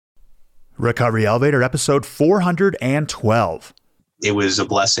Recovery Elevator, episode 412. It was a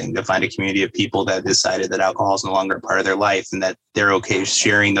blessing to find a community of people that decided that alcohol is no longer a part of their life and that they're okay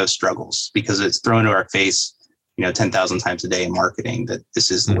sharing those struggles, because it's thrown to our face, 10,000 times a day in marketing that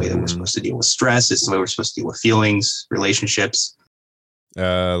this is the way that we're supposed to deal with stress. It's the way we're supposed to deal with feelings, relationships.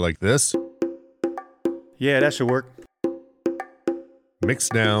 Like this? Yeah, that should work. Mix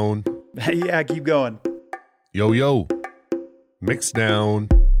down. Yeah, keep going. Yo. Mix down.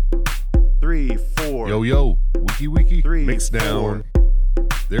 3, 4. Yo. Wiki. 3, mix 4. down.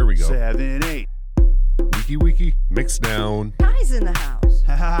 There we go. 7, 8. Wiki. Mix down. Guys in the house.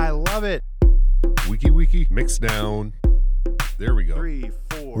 I love it. Wiki. Mix down. There we go. 3,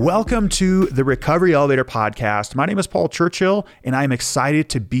 4. Welcome to the Recovery Elevator podcast. My name is Paul Churchill, and I'm excited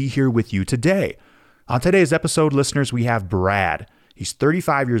to be here with you today. On today's episode, listeners, we have Brad. He's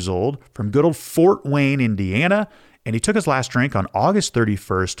 35 years old from good old Fort Wayne, Indiana, and he took his last drink on August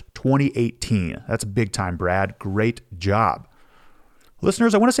 31st, 2018. That's a big time, Brad. Great job.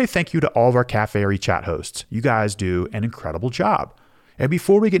 Listeners, I want to say thank you to all of our Cafe chat hosts. You guys do an incredible job. And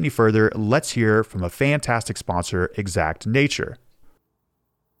before we get any further, let's hear from a fantastic sponsor, Exact Nature.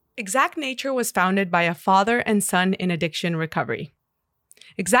 Exact Nature was founded by a father and son in addiction recovery.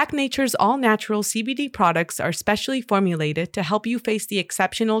 Exact Nature's all-natural CBD products are specially formulated to help you face the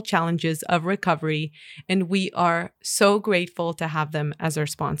exceptional challenges of recovery, and we are so grateful to have them as our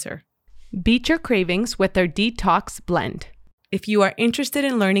sponsor. Beat your cravings with their Detox Blend. If you are interested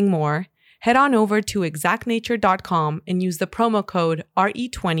in learning more, head on over to exactnature.com and use the promo code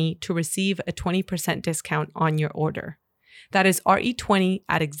RE20 to receive a 20% discount on your order. That is RE20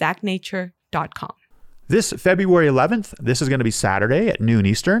 at exactnature.com. This February 11th, this is going to be Saturday at noon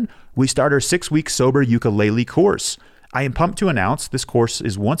Eastern, we start our 6-week sober ukulele course. I am pumped to announce this course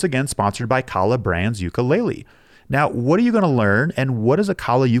is once again sponsored by Kala Brands Ukulele. Now, what are you going to learn, and what does a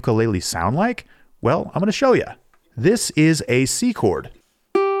Kala ukulele sound like? Well, I'm going to show you. This is a C chord.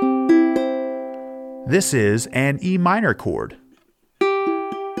 This is an E minor chord.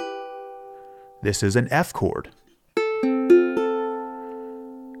 This is an F chord.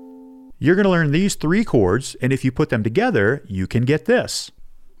 You're going to learn these 3 chords, and if you put them together, you can get this.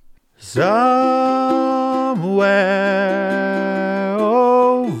 Somewhere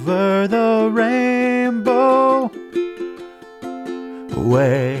over the rainbow,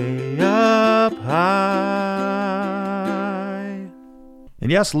 way up high.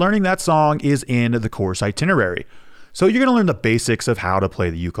 And yes, learning that song is in the course itinerary. So you're going to learn the basics of how to play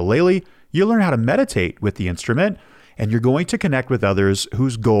the ukulele. You'll learn how to meditate with the instrument, and you're going to connect with others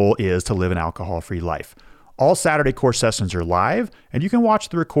whose goal is to live an alcohol-free life. All Saturday course sessions are live, and you can watch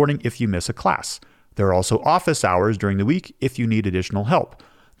the recording if you miss a class. There are also office hours during the week if you need additional help.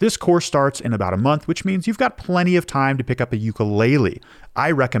 This course starts in about a month, which means you've got plenty of time to pick up a ukulele.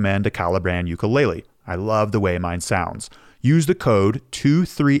 I recommend a Kala brand ukulele. I love the way mine sounds. Use the code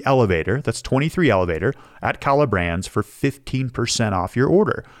 23elevator, that's 23elevator, at Kala Brands for 15% off your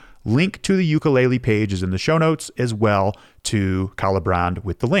order. Link to the ukulele page is in the show notes, as well to Kala Brand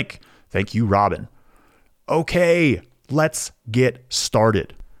with the link. Thank you, Robin. Okay, let's get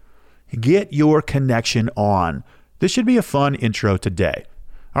started. Get your connection on. This should be a fun intro today.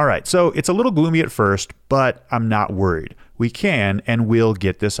 All right, so it's a little gloomy at first, but I'm not worried. We can and will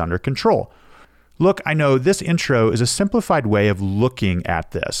get this under control. Look, I know this intro is a simplified way of looking at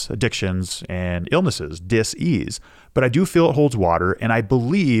this, addictions and illnesses, dis-ease, but I do feel it holds water, and I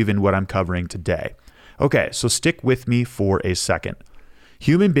believe in what I'm covering today. Okay, so stick with me for a second.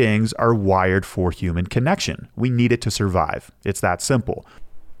 Human beings are wired for human connection. We need it to survive. It's that simple.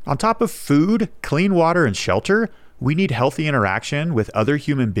 On top of food, clean water, and shelter, we need healthy interaction with other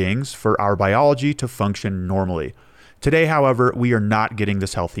human beings for our biology to function normally. Today, however, we are not getting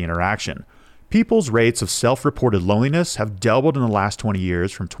this healthy interaction. People's rates of self-reported loneliness have doubled in the last 20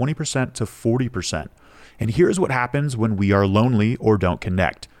 years from 20% to 40%. And here's what happens when we are lonely or don't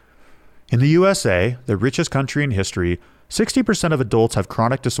connect. In the USA, the richest country in history, 60% of adults have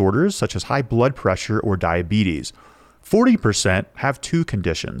chronic disorders such as high blood pressure or diabetes. 40% have 2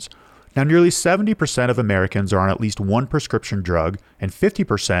 conditions. Now, nearly 70% of Americans are on at least 1 prescription drug, and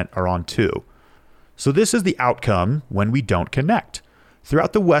 50% are on 2. So this is the outcome when we don't connect.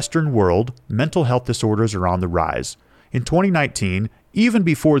 Throughout the Western world, mental health disorders are on the rise. In 2019, even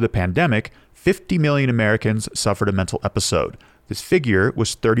before the pandemic, 50 million Americans suffered a mental episode. This figure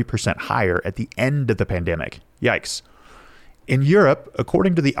was 30% higher at the end of the pandemic. Yikes. In Europe,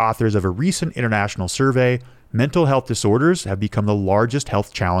 according to the authors of a recent international survey, mental health disorders have become the largest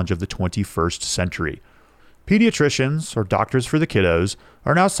health challenge of the 21st century. Pediatricians, or doctors for the kiddos,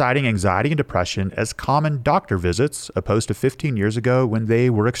 are now citing anxiety and depression as common doctor visits, opposed to 15 years ago when they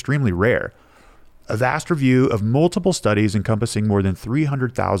were extremely rare. A vast review of multiple studies encompassing more than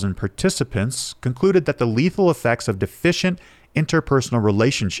 300,000 participants concluded that the lethal effects of deficient interpersonal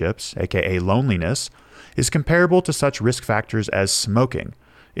relationships, aka loneliness, is comparable to such risk factors as smoking.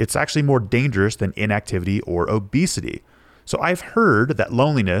 It's actually more dangerous than inactivity or obesity. So I've heard that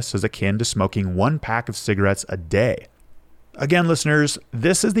loneliness is akin to smoking 1 pack of cigarettes a day. Again, listeners,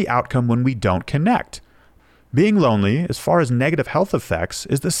 this is the outcome when we don't connect. Being lonely, as far as negative health effects,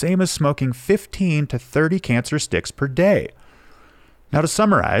 is the same as smoking 15 to 30 cancer sticks per day. Now, to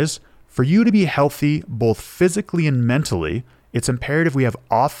summarize, for you to be healthy both physically and mentally, it's imperative we have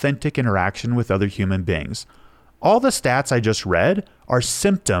authentic interaction with other human beings. All the stats I just read are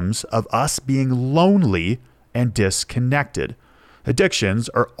symptoms of us being lonely and disconnected. Addictions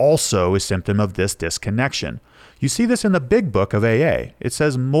are also a symptom of this disconnection. You see this in the big book of AA. It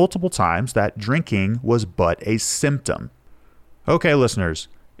says multiple times that drinking was but a symptom. Okay, listeners,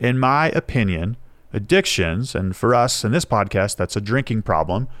 in my opinion, addictions, and for us in this podcast, that's a drinking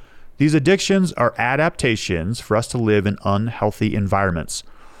problem, these addictions are adaptations for us to live in unhealthy environments.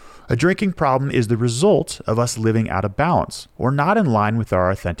 A drinking problem is the result of us living out of balance or not in line with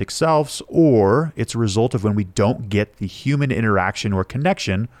our authentic selves, or it's a result of when we don't get the human interaction or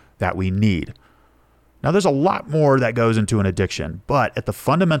connection that we need. Now, there's a lot more that goes into an addiction, but at the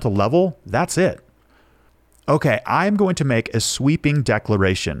fundamental level, that's it. Okay, I'm going to make a sweeping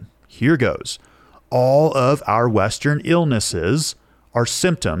declaration. Here goes. All of our Western illnesses are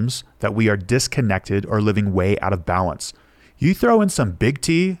symptoms that we are disconnected or living way out of balance. You throw in some big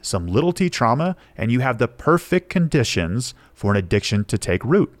T, some little t trauma, and you have the perfect conditions for an addiction to take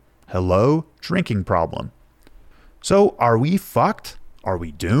root. Hello, drinking problem. So are we fucked? Are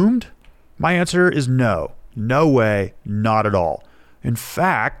we doomed? My answer is no. No way, not at all. In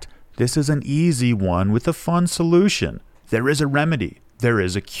fact, this is an easy one with a fun solution. There is a remedy. There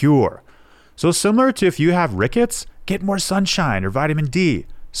is a cure. So similar to if you have rickets, get more sunshine or vitamin D.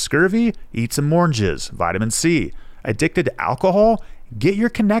 Scurvy, eat some oranges, vitamin C. Addicted to alcohol, get your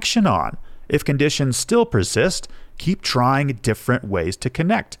connection on. If conditions still persist, keep trying different ways to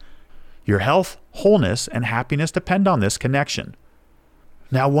connect. Your health, wholeness, and happiness depend on this connection.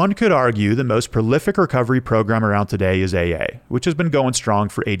 Now, one could argue the most prolific recovery program around today is AA, which has been going strong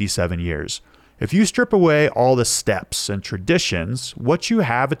for 87 years. If you strip away all the steps and traditions, what you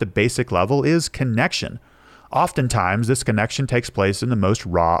have at the basic level is connection. Oftentimes, this connection takes place in the most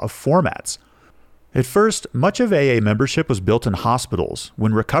raw of formats. At first, much of AA membership was built in hospitals,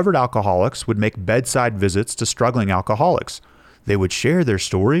 when recovered alcoholics would make bedside visits to struggling alcoholics. They would share their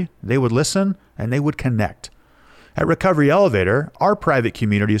story, they would listen, and they would connect. At Recovery Elevator, our private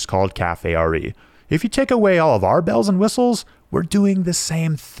community is called Cafe RE. If you take away all of our bells and whistles, we're doing the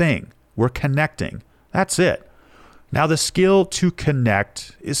same thing. We're connecting. That's it. Now, the skill to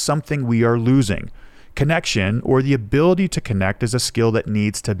connect is something we are losing. Connection, or the ability to connect, is a skill that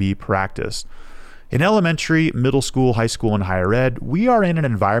needs to be practiced. In elementary, middle school, high school, and higher ed, we are in an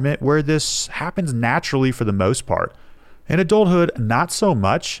environment where this happens naturally for the most part. In adulthood, not so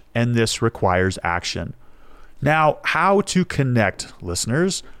much, and this requires action. Now, how to connect,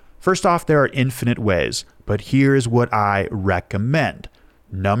 listeners? First off, there are infinite ways, but here is what I recommend.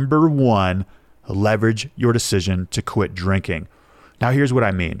 Number 1, leverage your decision to quit drinking. Now, here's what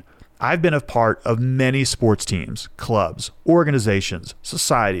I mean. I've been a part of many sports teams, clubs, organizations,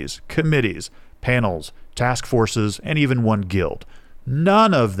 societies, committees, panels, task forces, and even one guild.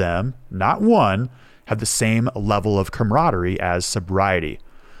 None of them, not one, have the same level of camaraderie as sobriety.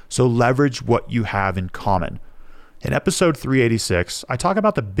 So leverage what you have in common. In episode 386, I talk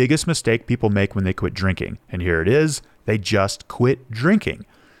about the biggest mistake people make when they quit drinking. And here it is. They just quit drinking.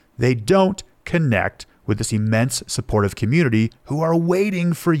 They don't connect with this immense supportive community who are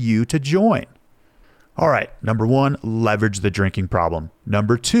waiting for you to join. All right, number 1, leverage the drinking problem.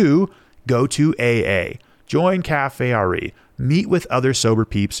 Number 2, go to AA. Join Cafe RE. Meet with other sober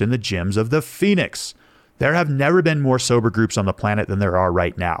peeps in the gyms of the Phoenix. There have never been more sober groups on the planet than there are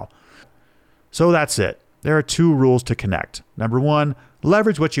right now. So that's it. There are 2 rules to connect. Number 1,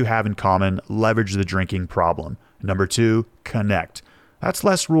 leverage what you have in common. Leverage the drinking problem. Number 2, connect. That's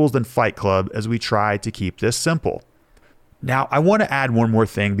less rules than Fight Club as we try to keep this simple. Now, I want to add one more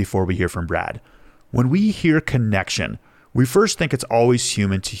thing before we hear from Brad. When we hear connection, we first think it's always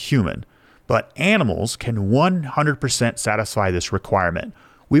human to human, but animals can 100% satisfy this requirement.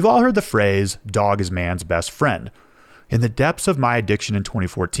 We've all heard the phrase, dog is man's best friend. In the depths of my addiction in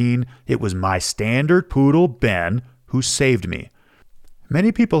 2014, it was my standard poodle, Ben, who saved me.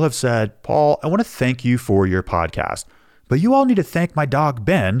 Many people have said, Paul, I want to thank you for your podcast, but you all need to thank my dog,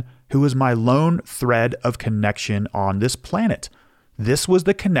 Ben, who is my lone thread of connection on this planet. This was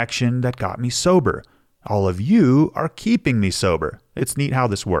the connection that got me sober. All of you are keeping me sober. It's neat how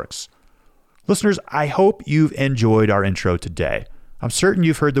this works. Listeners, I hope you've enjoyed our intro today. I'm certain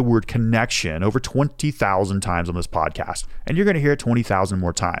you've heard the word connection over 20,000 times on this podcast, and you're going to hear it 20,000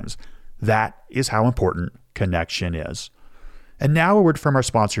 more times. That is how important connection is. And now a word from our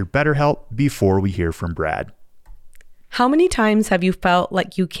sponsor, BetterHelp, before we hear from Brad. How many times have you felt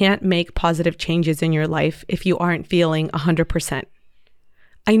like you can't make positive changes in your life if you aren't feeling 100%?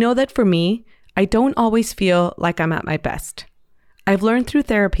 I know that for me, I don't always feel like I'm at my best. I've learned through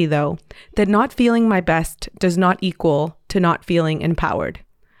therapy, though, that not feeling my best does not equal to not feeling empowered.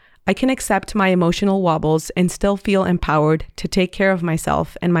 I can accept my emotional wobbles and still feel empowered to take care of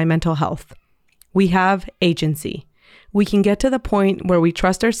myself and my mental health. We have agency. We can get to the point where we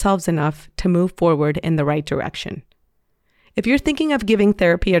trust ourselves enough to move forward in the right direction. If you're thinking of giving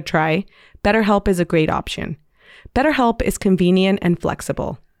therapy a try, BetterHelp is a great option. BetterHelp is convenient and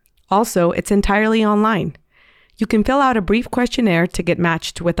flexible. Also, it's entirely online. You can fill out a brief questionnaire to get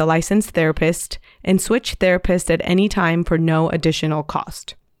matched with a licensed therapist and switch therapists at any time for no additional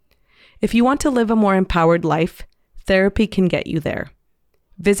cost. If you want to live a more empowered life, therapy can get you there.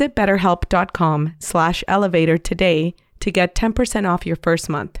 Visit betterhelp.com/elevator today to get 10% off your first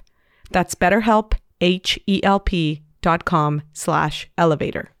month. That's BetterHelp,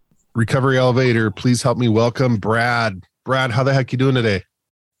 HELP.com/elevator. Recovery Elevator, please help me welcome Brad. Brad, how the heck you doing today?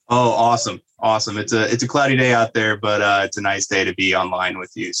 Oh, awesome. It's a cloudy day out there, but it's a nice day to be online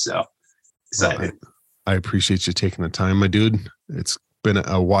with you. So excited. Well, I appreciate you taking the time, my dude. It's been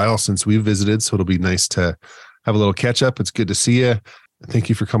a while since we visited, so it'll be nice to have a little catch up. It's good to see you. Thank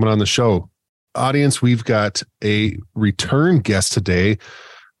you for coming on the show. Audience, we've got a return guest today.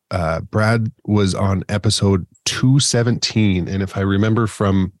 Brad was on episode 217. And if I remember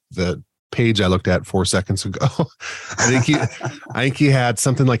from the page I looked at 4 seconds ago, I think he had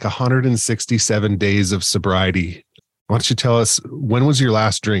something like 167 days of sobriety. Why don't you tell us, when was your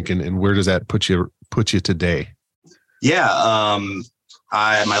last drink and where does that put you today? Yeah.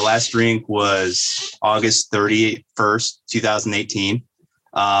 My last drink was August 31st, 2018.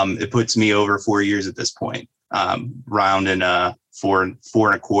 It puts me over 4 years at this point, round in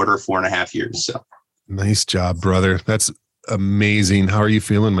 4.25 years. So nice job, brother. That's amazing. How are you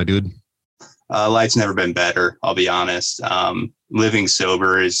feeling, my dude? Life's never been better. I'll be honest. Living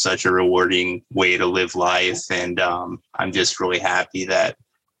sober is such a rewarding way to live life. And I'm just really happy that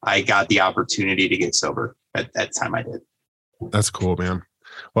I got the opportunity to get sober at that time I did. That's cool, man.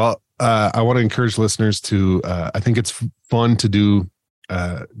 Well, I want to encourage listeners to, I think it's fun to do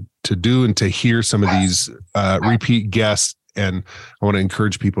and to hear some of these repeat guests. And I want to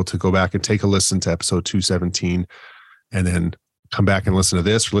encourage people to go back and take a listen to episode 217 and then come back and listen to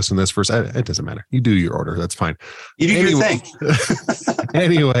this or listen to this first. It doesn't matter. You do your order. That's fine. You do your thing.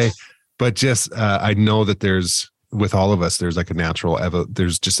 Anyway, but just, I know that with all of us, there's like a natural,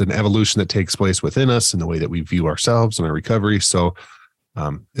 there's just an evolution that takes place within us in the way that we view ourselves and our recovery. So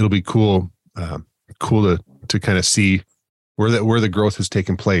it'll be cool to kind of see where the growth has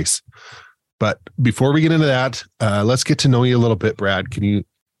taken place. But before we get into that, let's get to know you a little bit, Brad. Can you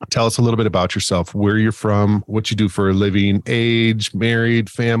tell us a little bit about yourself, where you're from, what you do for a living, age, married,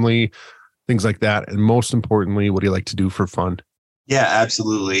 family, things like that. And most importantly, what do you like to do for fun? Yeah,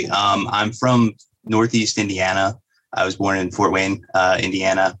 absolutely. I'm from Northeast Indiana. I was born in Fort Wayne,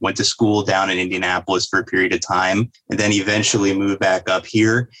 Indiana, went to school down in Indianapolis for a period of time, and then eventually moved back up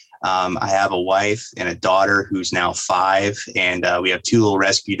here. I have a wife and a daughter who's now 5, and we have 2 little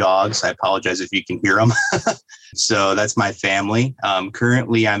rescue dogs. I apologize if you can hear them. So that's my family.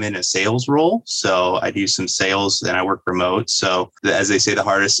 Currently, I'm in a sales role. So I do some sales and I work remote. So as they say, the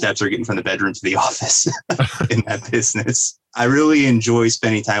hardest steps are getting from the bedroom to the office in that business. I really enjoy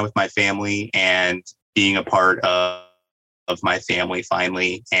spending time with my family and being a part of my family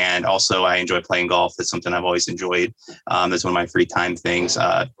finally. And also I enjoy playing golf. That's something I've always enjoyed. That's one of my free time things,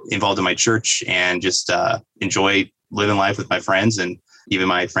 involved in my church, and just enjoy living life with my friends and even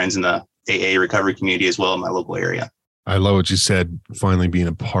my friends in the AA recovery community as well in my local area. I love what you said, finally being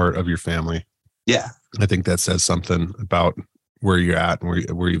a part of your family. Yeah. I think that says something about where you're at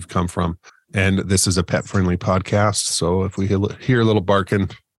and where you've come from. And this is a pet friendly podcast. So if we hear a little barking,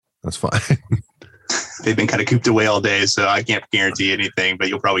 that's fine. They've been kind of cooped away all day, so I can't guarantee anything, but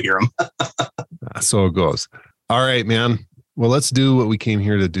you'll probably hear them. So it goes. All right, man. Well, let's do what we came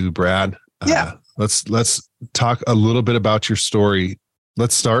here to do, Brad. Yeah. Let's talk a little bit about your story.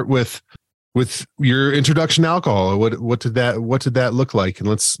 Let's start with with your introduction to alcohol, what did that look like? And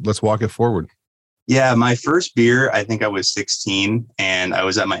let's walk it forward. Yeah, my first beer, I think I was 16, and I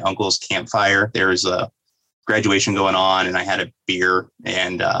was at my uncle's campfire. There was a graduation going on, and I had a beer,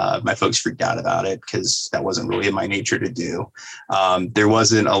 and my folks freaked out about it because that wasn't really in my nature to do. There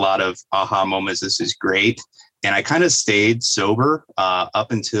wasn't a lot of aha moments. This is great. And I kind of stayed sober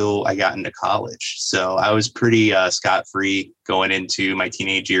up until I got into college. So I was pretty scot-free going into my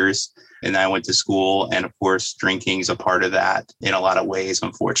teenage years. And then I went to school. And of course, drinking is a part of that in a lot of ways,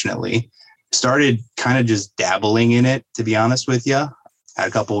 unfortunately. Started kind of just dabbling in it, to be honest with you. Had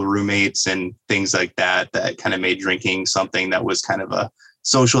a couple of roommates and things like that kind of made drinking something that was kind of a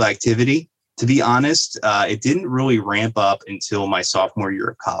social activity. To be honest, it didn't really ramp up until my sophomore year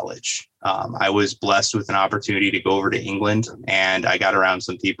of college. I was blessed with an opportunity to go over to England, and I got around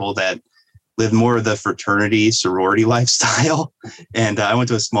some people that lived more of the fraternity sorority lifestyle. And I went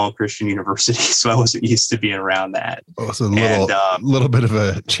to a small Christian university, so I wasn't used to being around that. Oh, so a little bit of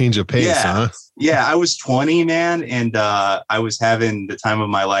a change of pace, huh? Yeah, I was 20, man, and I was having the time of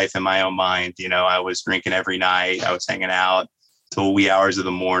my life in my own mind. You know, I was drinking every night. I was hanging out till wee hours of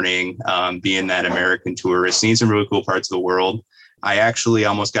the morning, being that American tourist, seeing some really cool parts of the world. I actually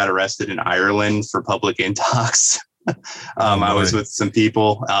almost got arrested in Ireland for public intox. I was with some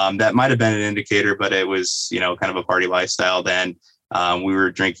people that might have been an indicator, but it was, you know, kind of a party lifestyle then. We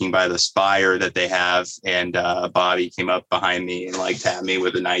were drinking by the spire that they have, and Bobby came up behind me and like tapped me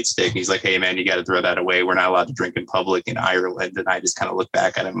with a nightstick. He's like, "Hey man, you got to throw that away. We're not allowed to drink in public in Ireland." And I just kind of looked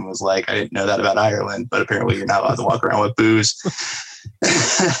back at him and was like, "I didn't know that about Ireland, but apparently you're not allowed to walk around with booze."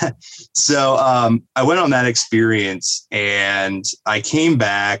 So I went on that experience, and I came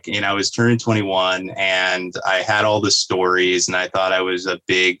back, and I was turning 21, and I had all the stories, and I thought I was a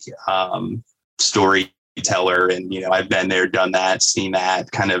big storyteller, and you know, I've been there, done that, seen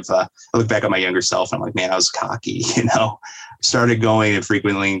that. Kind of I look back at my younger self, and I'm like, man, I was cocky. You know, started going and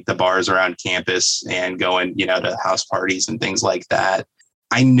frequenting the bars around campus and going, you know, to house parties and things like that.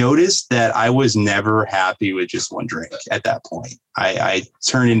 I noticed that I was never happy with just one drink at that point. I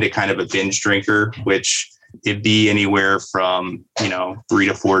turned into kind of a binge drinker, which it'd be anywhere from, you know, 3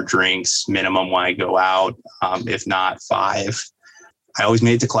 to 4 drinks minimum when I go out, if not 5. I always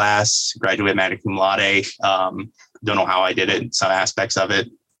made it to class, graduated magna cum laude. Don't know how I did it, some aspects of it.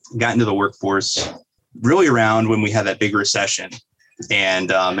 Got into the workforce really around when we had that big recession, and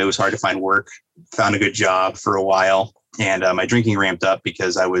it was hard to find work. Found a good job for a while. And my drinking ramped up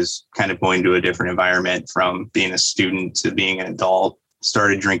because I was kind of going to a different environment from being a student to being an adult.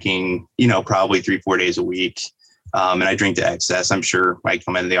 Started drinking, you know, probably 3-4 days a week. And I drink to excess. I'm sure I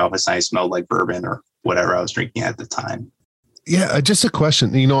come into the office and I smelled like bourbon or whatever I was drinking at the time. Yeah, just a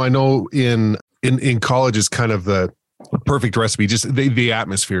question. You know, I know in college is kind of the perfect recipe, just the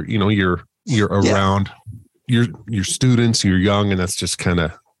atmosphere. You know, you're around your students, you're young, and that's just kind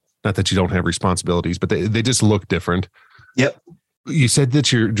of, not that you don't have responsibilities, but they just look different. Yep. You said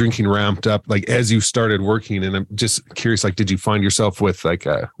that your drinking ramped up like as you started working, and I'm just curious, like, did you find yourself with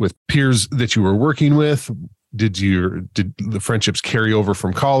with peers that you were working with? Did the friendships carry over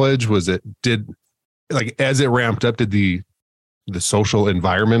from college? Like as it ramped up, did the social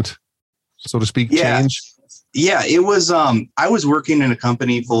environment, so to speak, change? Yeah, it was. I was working in a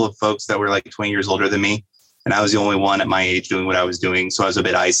company full of folks that were like 20 years older than me. And I was the only one at my age doing what I was doing. So I was a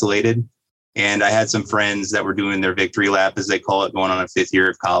bit isolated. And I had some friends that were doing their victory lap, as they call it, going on a 5th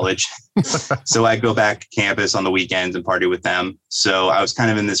year of college. So I'd go back to campus on the weekends and party with them. So I was kind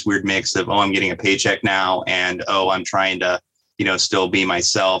of in this weird mix of, I'm getting a paycheck now. And, I'm trying to, you know, still be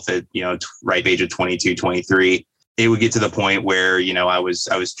myself at, you know, ripe age of 22, 23. It would get to the point where, you know, I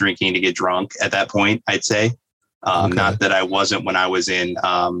was drinking to get drunk at that point, I'd say. Okay. Not that I wasn't when I was in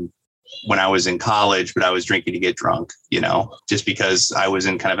college, but I was drinking to get drunk, you know, just because I was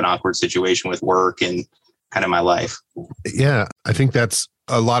in kind of an awkward situation with work and kind of my life. Yeah. I think that's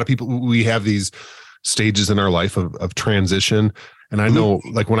a lot of people. We have these stages in our life of transition. And I know,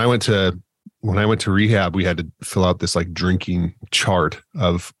 like when I went to rehab, we had to fill out this like drinking chart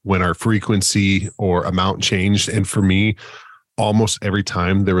of when our frequency or amount changed. And for me, almost every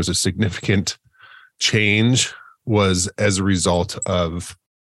time there was a significant change was as a result of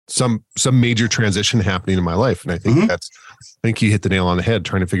some major transition happening in my life. And I think I think you hit the nail on the head,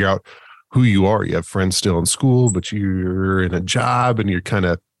 trying to figure out who you are. You have friends still in school, but you're in a job and you're kind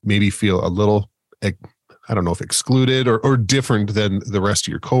of maybe feel a little, I don't know if excluded or different than the rest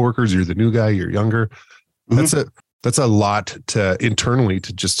of your coworkers. You're the new guy, you're younger. That's a lot to internally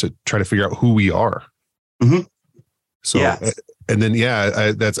to try to figure out who we are. So, and then,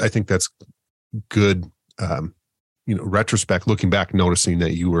 I think that's good. Retrospect, looking back, noticing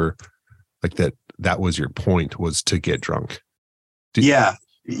that you were like that was your point, was to get drunk. Yeah.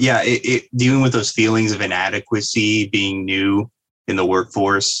 Dealing with those feelings of inadequacy, being new in the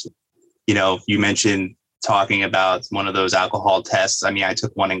workforce. You mentioned talking about one of those alcohol tests. I mean, I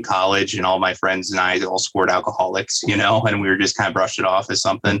took one in college, and all my friends and I all scored alcoholics, and we were just kind of brushed it off as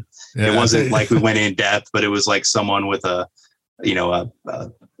something. Yeah. It wasn't like we went in depth, but it was like someone with a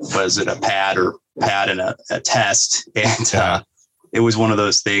pad and a test. And it was one of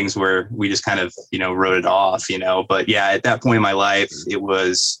those things where we just kind of, wrote it off, but yeah, at that point in my life, it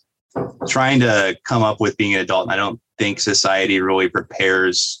was trying to come up with being an adult. And I don't think society really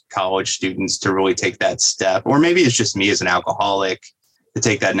prepares college students to really take that step, or maybe it's just me as an alcoholic to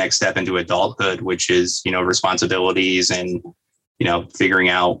take that next step into adulthood, which is, responsibilities and, figuring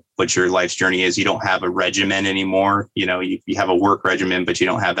out what your life's journey is. You don't have a regimen anymore. You have a work regimen, but you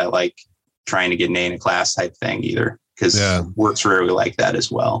don't have that like trying to get an A in a class type thing either, because work's rarely like that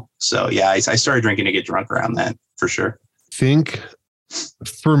as well. So yeah, I started drinking to get drunk around that for sure. I think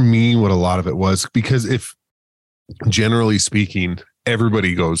for me, what a lot of it was, because if generally speaking,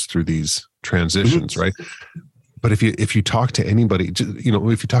 everybody goes through these transitions, right? But if you talk to anybody,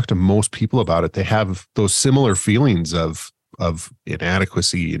 if you talk to most people about it, they have those similar feelings of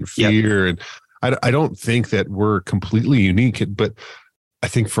inadequacy and fear. Yep. And I don't think that we're completely unique, but I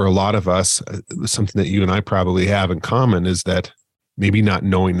think for a lot of us, something that you and I probably have in common is that maybe not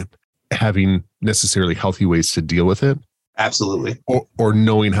having necessarily healthy ways to deal with it. Absolutely. Or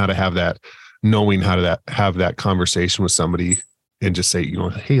knowing how to have that conversation with somebody and just say,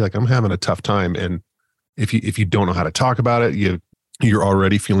 hey, like I'm having a tough time. And if you don't know how to talk about it, you're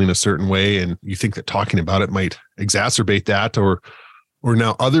already feeling a certain way, and you think that talking about it might exacerbate that, or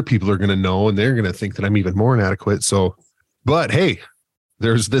now other people are going to know and they're going to think that I'm even more inadequate. So, but hey,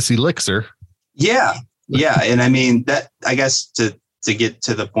 there's this elixir. Yeah. And I mean that, I guess to get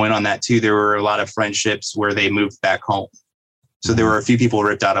to the point on that too, there were a lot of friendships where they moved back home. So there were a few people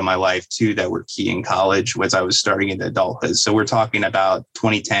ripped out of my life too that were key in college as I was starting into adulthood. So we're talking about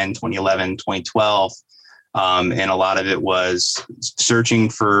 2010, 2011, 2012. And a lot of it was searching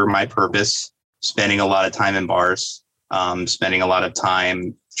for my purpose, spending a lot of time in bars, spending a lot of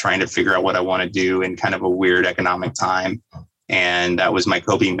time trying to figure out what I want to do in kind of a weird economic time. And that was my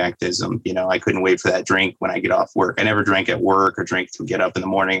coping mechanism. I couldn't wait for that drink when I get off work. I never drank at work or drink to get up in the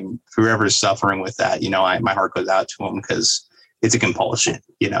morning. Whoever's suffering with that, my heart goes out to them, because it's a compulsion,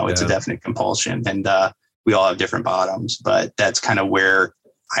 it's a definite compulsion. And we all have different bottoms, but that's kind of where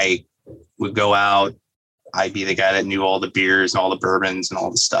I would go out. I'd be the guy that knew all the beers and all the bourbons and all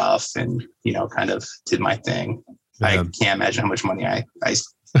the stuff, and, kind of did my thing. Yeah. I can't imagine how much money I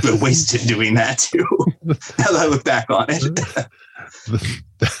wasted doing that too. Now that I look back on it.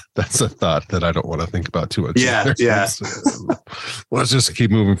 That's a thought that I don't want to think about too much. Yeah. Let's just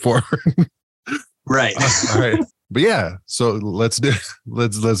keep moving forward. Right. All right. But yeah, so let's do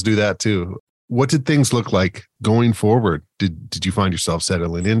that too. What did things look like going forward? Did you find yourself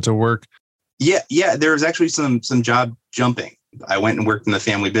settling into work? Yeah. There was actually some job jumping. I went and worked in the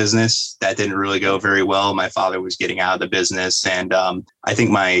family business. That didn't really go very well. My father was getting out of the business, and I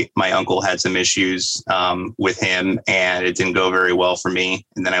think my uncle had some issues with him, and it didn't go very well for me.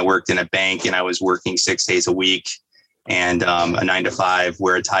 And then I worked in a bank, and I was working 6 days a week, and a 9-to-5,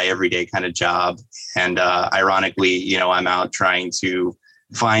 wear a tie every day kind of job. And ironically, I'm out trying to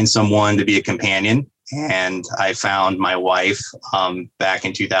find someone to be a companion. And I found my wife back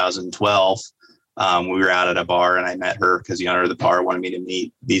in 2012. We were out at a bar, and I met her because the owner of the bar wanted me to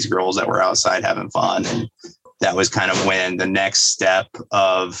meet these girls that were outside having fun. And that was kind of when the next step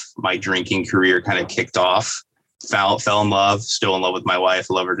of my drinking career kind of kicked off. Fell in love, still in love with my wife,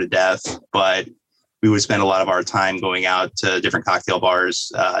 love her to death. But we would spend a lot of our time going out to different cocktail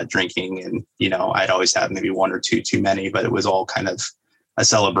bars, drinking. And, I'd always have maybe one or two too many, but it was all kind of a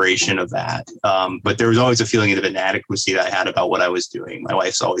celebration of that. But there was always a feeling of inadequacy that I had about what I was doing. My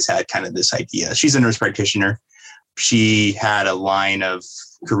wife's always had kind of this idea. She's a nurse practitioner. She had a line of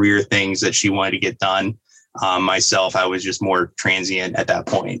career things that she wanted to get done. Myself, I was just more transient at that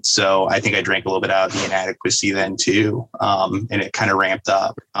point. So I think I drank a little bit out of the inadequacy then too. And it kind of ramped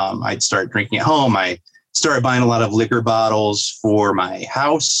up. I'd start drinking at home. I started buying a lot of liquor bottles for my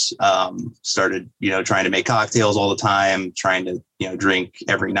house. Started, trying to make cocktails all the time, trying to, drink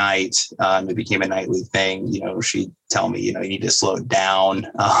every night. It became a nightly thing. She'd tell me, you need to slow it down.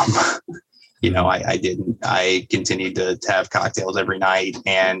 I didn't. I continued to have cocktails every night.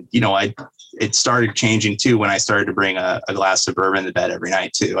 And, it started changing too when I started to bring a glass of bourbon to bed every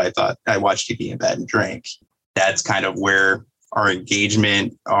night too. I thought I watched TV in bed and drink. That's kind of where our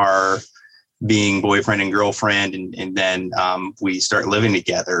engagement, our being boyfriend and girlfriend, and then we start living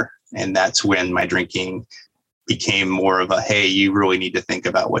together. And that's when my drinking became more of a, hey, you really need to think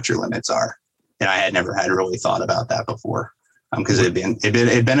about what your limits are. And I had never had really thought about that before, because it'd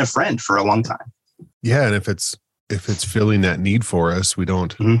been a friend for a long time. Yeah. And if it's filling that need for us, we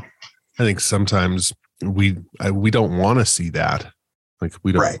don't, I think sometimes we don't want to see that. Like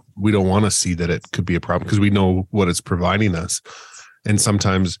we don't want to see that it could be a problem because we know what it's providing us. And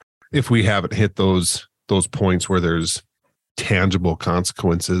sometimes if we haven't hit those points where there's tangible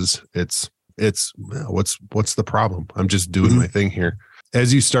consequences, it's what's the problem? I'm just doing my thing here.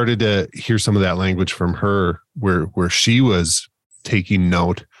 As you started to hear some of that language from her, where she was taking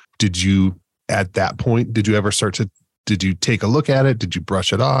note, did you at that point, did you take a look at it? Did you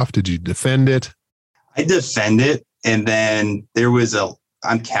brush it off? Did you defend it? I defend it. And then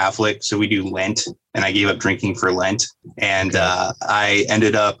I'm Catholic, so we do Lent, and I gave up drinking for Lent. And I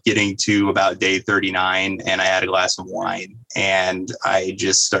ended up getting to about day 39, and I had a glass of wine, and I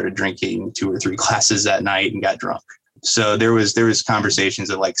just started drinking 2 or 3 glasses that night and got drunk. So there was conversations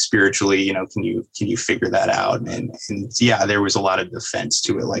of like spiritually, can you figure that out? And yeah, there was a lot of defense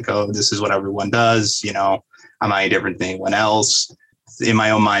to it. Like, oh, this is what everyone does. Am I different than anyone else? In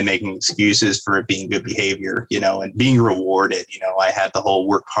my own mind, making excuses for it being good behavior, and being rewarded. I had the whole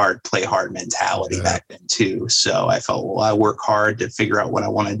work hard, play hard mentality back then too. So I felt, well, I work hard to figure out what I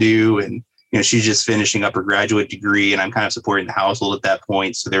want to do. And, she's just finishing up her graduate degree, and I'm kind of supporting the household at that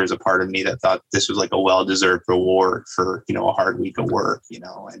point. So there was a part of me that thought this was like a well-deserved reward for, a hard week of work,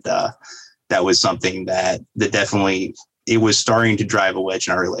 and that was something that definitely, it was starting to drive a wedge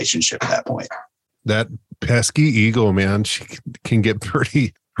in our relationship at that point. That pesky ego, man, she can get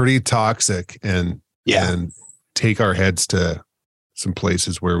pretty toxic and take our heads to some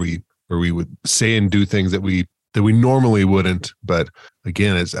places where we would say and do things that we normally wouldn't. But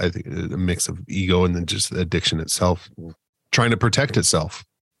again, it's, I think, a mix of ego and then just addiction itself, trying to protect itself.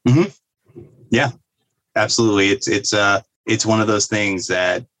 Mm-hmm. Yeah, absolutely. It's one of those things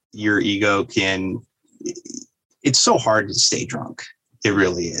that your ego it's so hard to stay drunk. It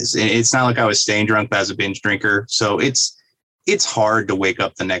really is. It's not like I was staying drunk as a binge drinker. So it's hard to wake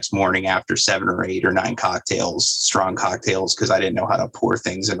up the next morning after 7 or 8 or 9 strong cocktails, because I didn't know how to pour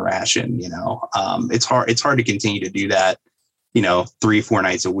things in ration. It's hard to continue to do that, 3-4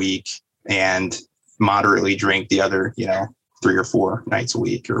 nights a week and moderately drink the other, 3 or 4 nights a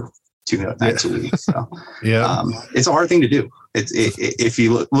week or 2 nights a week. So it's a hard thing to do. If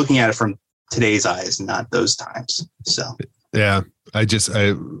you looking at it from today's eyes, not those times. So. Yeah, I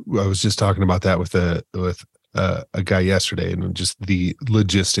was just talking about that with a guy yesterday, and just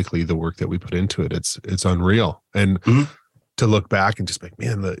logistically the work that we put into it, it's unreal. And to look back and just like,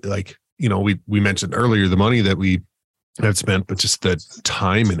 man, we mentioned earlier the money that we have spent, but just the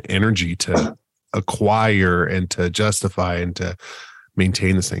time and energy to acquire and to justify and to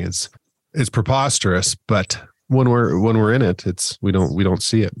maintain this thing is preposterous. But when we're in it, we don't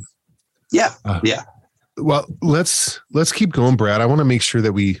see it. Yeah. Well, let's keep going, Brad. I want to make sure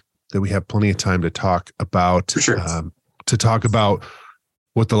that we have plenty of time to talk about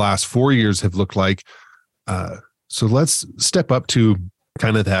what the last 4 years have looked like. So let's step up to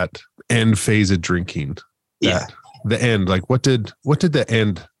kind of that end phase of drinking. Yeah. The end. Like what did the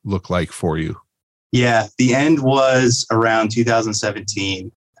end look like for you? Yeah, the end was around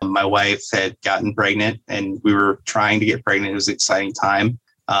 2017. My wife had gotten pregnant, and we were trying to get pregnant. It was an exciting time.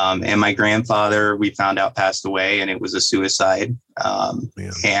 And my grandfather, we found out, passed away, and it was a suicide.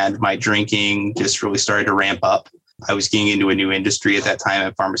 And my drinking just really started to ramp up. I was getting into a new industry at that time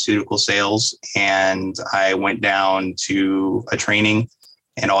at pharmaceutical sales, and I went down to a training,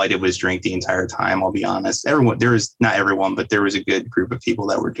 and all I did was drink the entire time. I'll be honest. Not everyone, but there was a good group of people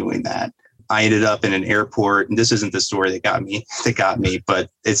that were doing that. I ended up in an airport, and this isn't the story that got me, but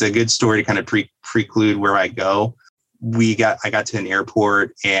it's a good story to kind of preclude where I go. I got to an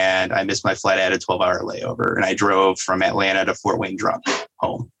airport, and I missed my flight. I had a 12-hour layover, and I drove from Atlanta to Fort Wayne drunk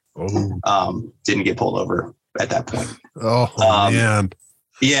home. Didn't get pulled over at that point. Man.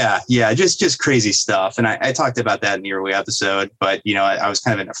 Yeah. Just crazy stuff. And I talked about that in the early episode, but I was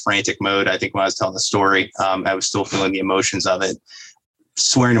kind of in a frantic mode. I think when I was telling the story, I was still feeling the emotions of it,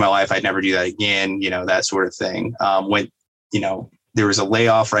 swearing to my life I'd never do that again, that sort of thing. There was a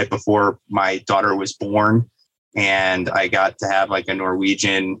layoff right before my daughter was born, and I got to have like a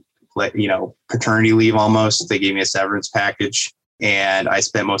Norwegian, paternity leave almost. They gave me a severance package, and I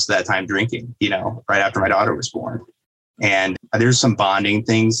spent most of that time drinking, right after my daughter was born. And there's some bonding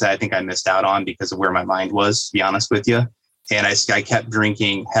things that I think I missed out on because of where my mind was, to be honest with you. And I kept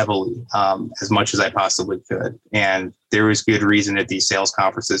drinking heavily, as much as I possibly could. And there was good reason at these sales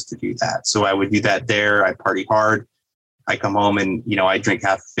conferences to do that. So I would do that there. I'd party hard. I come home and, I drink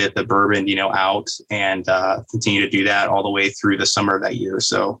half a fifth of bourbon, out and continue to do that all the way through the summer of that year.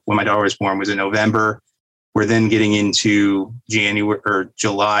 So when my daughter was born was in November. We're then getting into January or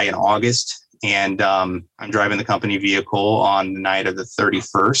July and August. And I'm driving the company vehicle on the night of the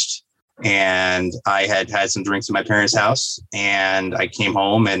 31st. And I had some drinks at my parents' house, and I came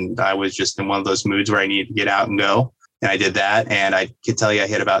home and I was just in one of those moods where I needed to get out and go. And I did that. And I could tell you I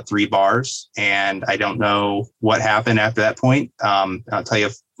hit about 3 bars, and I don't know what happened after that point. I'll tell you,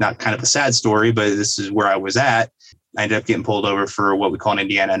 not kind of a sad story, but this is where I was at. I ended up getting pulled over for what we call in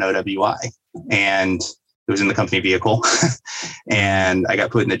Indiana an OWI. And it was in the company vehicle. And I got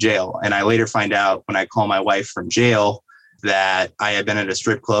put into jail. And I later find out when I call my wife from jail that I had been at a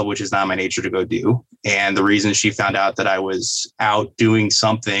strip club, which is not my nature to go do. And the reason she found out that I was out doing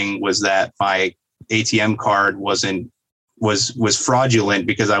something was that my ATM card was fraudulent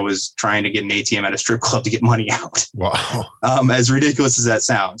because I was trying to get an ATM at a strip club to get money out. Wow. As ridiculous as that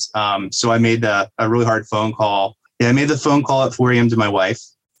sounds. So I made a really hard phone call. Yeah, I made the phone call at 4 a.m. to my wife.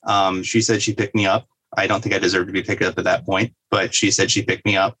 She said she picked me up. I don't think I deserved to be picked up at that point, but she said she picked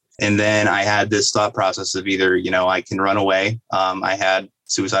me up. And then I had this thought process of either, I can run away. I had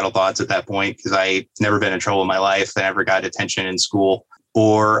suicidal thoughts at that point because I'd never been in trouble in my life. I never got attention in school,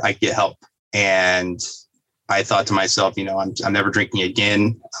 or I get help. And I thought to myself, I'm never drinking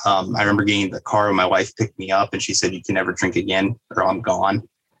again. I remember getting in the car when my wife picked me up and she said, you can never drink again or I'm gone.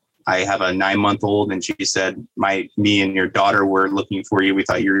 I have a 9-month-old and she said, me and your daughter were looking for you. We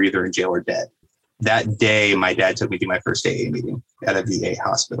thought you were either in jail or dead. That day, my dad took me to my first AA meeting at a VA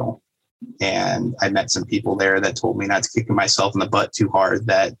hospital. And I met some people there that told me not to kick myself in the butt too hard,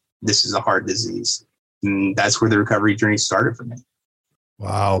 that this is a heart disease. And that's where the recovery journey started for me.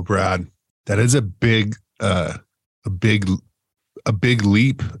 Wow, Brad, that is a big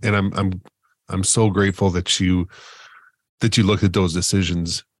leap. And I'm so grateful that you looked at those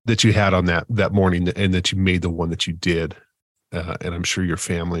decisions that you had on that morning and that you made the one that you did. And I'm sure your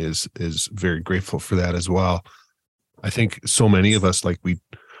family is very grateful for that as well. I think so many of us, like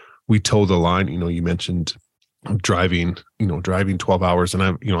we toe the line. You mentioned driving 12 hours, and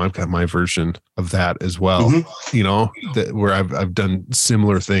I've got my version of that as well. Mm-hmm. Where I've done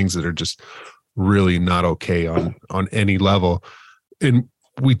similar things that are just really not okay on any level, and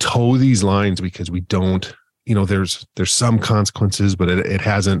we toe these lines because we don't. There's some consequences, but it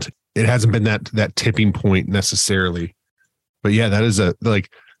hasn't been that tipping point necessarily. But yeah, that is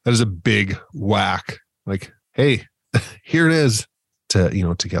a big whack. Like, hey, here it is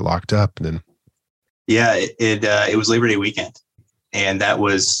to get locked up. And then, yeah, it was Labor Day weekend, and that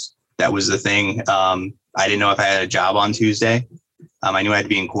was the thing. I didn't know if I had a job on Tuesday. I knew I had to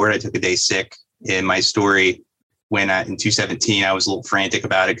be in court. I took a day sick. In my story, in 2017, I was a little frantic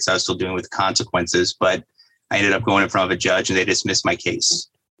about it because I was still dealing with consequences. But I ended up going in front of a judge, and they dismissed my case.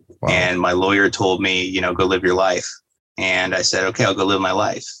 Wow. And my lawyer told me, go live your life. And I said, okay, I'll go live my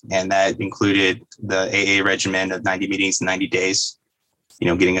life. And that included the AA regimen of 90 meetings in 90 days,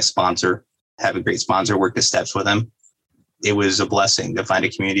 getting a sponsor, have a great sponsor, work the steps with him. It was a blessing to find a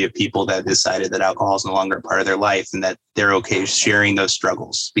community of people that decided that alcohol is no longer a part of their life and that they're okay sharing those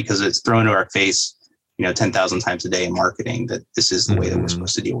struggles, because it's thrown to our face, 10,000 times a day in marketing that this is the way that we're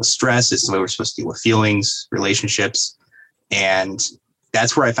supposed to deal with stress. It's the way we're supposed to deal with feelings, relationships. And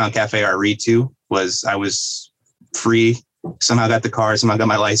that's where I found Cafe RE too, was I was free, somehow got the car, somehow got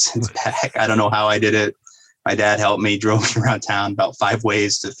my license back. I don't know how I did it. My dad helped me, drove me around town about 5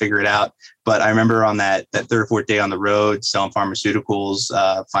 ways to figure it out. But I remember on that third or fourth day on the road selling pharmaceuticals,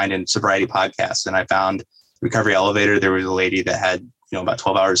 finding sobriety podcasts. And I found Recovery Elevator. There was a lady that had, about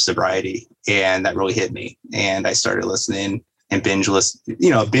 12 hours sobriety, and that really hit me. And I started listening and binge listen.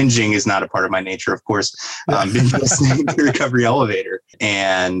 Binging is not a part of my nature, of course. Binge listening to Recovery Elevator,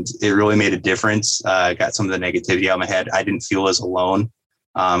 and it really made a difference. Got some of the negativity out of my head. I didn't feel as alone.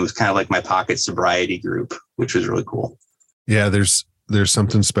 It was kind of like my pocket sobriety group, which was really cool. Yeah, there's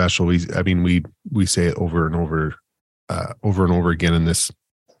something special. We say it over and over again on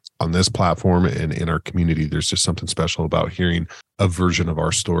this platform and in our community. There's just something special about hearing a version of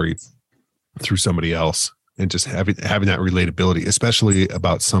our story through somebody else, and just having that relatability, especially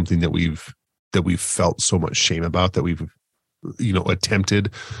about something that we've felt so much shame about, that we've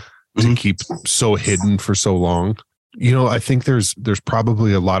attempted to keep so hidden for so long. I think there's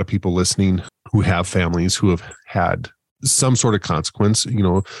probably a lot of people listening who have families who have had some sort of consequence,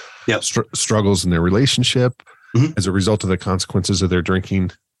 struggles in their relationship as a result of the consequences of their drinking.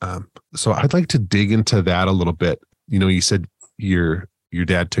 So I'd like to dig into that a little bit. You said your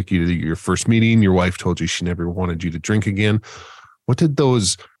dad took you to your first meeting. Your wife told you she never wanted you to drink again. What did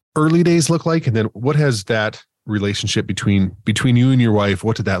those early days look like? And then what has that relationship between you and your wife?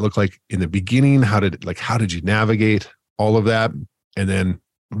 What did that look like in the beginning? How did you navigate all of that? And then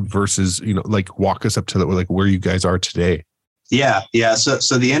versus, like walk us up to where you guys are today. Yeah.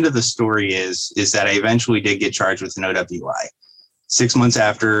 So the end of the story is that I eventually did get charged with an OWI. 6 months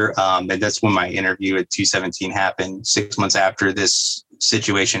after, and that's when my interview at 217 happened. 6 months after this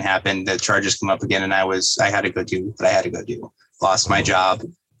situation happened, the charges come up again, and I had to go do what I had to go do. Lost my job,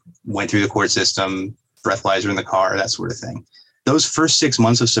 went through the court system, breathalyzer in the car, that sort of thing. Those first 6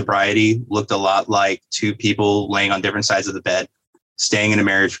 months of sobriety looked a lot like two people laying on different sides of the bed, staying in a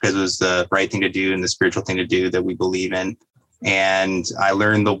marriage because it was the right thing to do and the spiritual thing to do that we believe in. And I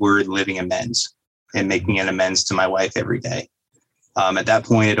learned the word living amends and making an amends to my wife every day. At that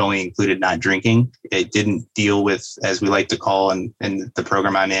point, it only included not drinking. It didn't deal with, as we like to call in the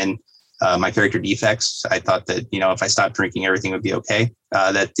program I'm in, my character defects. I thought that, if I stopped drinking, everything would be okay.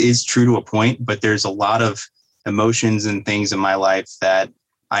 That is true to a point, but there's a lot of emotions and things in my life that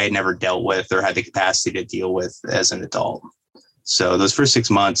I had never dealt with or had the capacity to deal with as an adult. So those first 6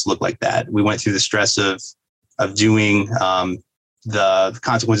 months looked like that. We went through the stress of doing the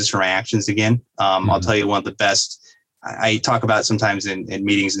consequences for my actions again. I'll tell you, one of the best I talk about sometimes in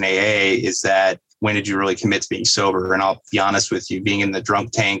meetings in AA is that when did you really commit to being sober? And I'll be honest with you, being in the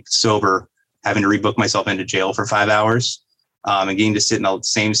drunk tank sober, having to rebook myself into jail for 5 hours, and getting to sit in the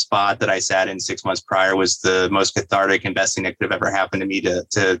same spot that I sat in 6 months prior was the most cathartic and best thing that could have ever happened to me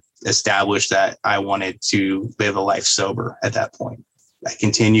to establish that I wanted to live a life sober at that point. I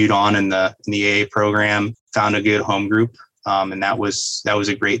continued on in the AA program, found a good home group, and that was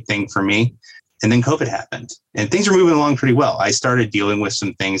a great thing for me. And then COVID happened and things were moving along pretty well. I started dealing with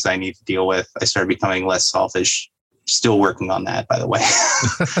some things I need to deal with. I started becoming less selfish, still working on that, by the way.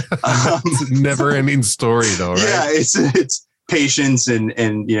 It's a never ending story though, right? Yeah, it's patience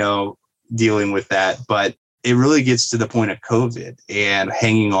and dealing with that. But it really gets to the point of COVID and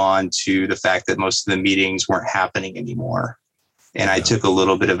hanging on to the fact that most of the meetings weren't happening anymore. And I took a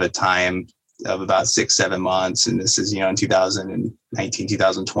little bit of a time of about 6-7 months. And this is, in 2019,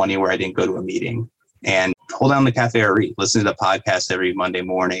 2020, where I didn't go to a meeting and hold down the Cafe RE, listen to the podcast every Monday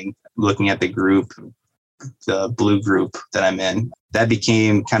morning, looking at the group, the blue group that I'm in. That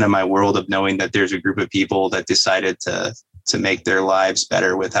became kind of my world of knowing that there's a group of people that decided to make their lives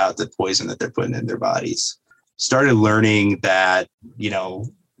better without the poison that they're putting in their bodies. Started learning that,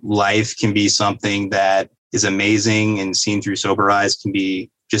 life can be something that is amazing and seen through sober eyes can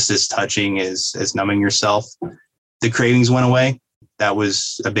be just as touching as numbing yourself. The cravings went away. That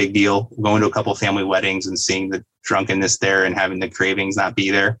was a big deal. Going to a couple of family weddings and seeing the drunkenness there and having the cravings not be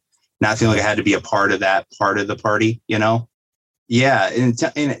there. Not feeling like I had to be a part of that part of the party, Yeah.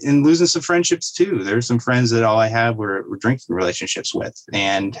 And losing some friendships too. There's some friends that all I have were drinking relationships with,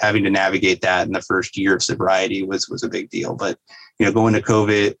 and having to navigate that in the first year of sobriety was a big deal. But, going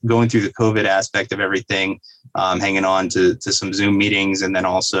through the COVID aspect of everything, hanging on to some Zoom meetings, and then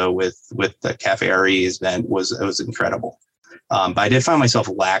also with the Cafe RE event was incredible. But I did find myself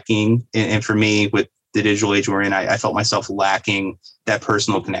lacking. And for me, with the digital age we're in, I felt myself lacking that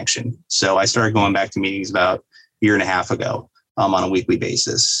personal connection. So I started going back to meetings about a year and a half ago on a weekly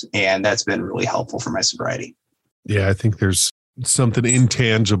basis. And that's been really helpful for my sobriety. Yeah, I think there's something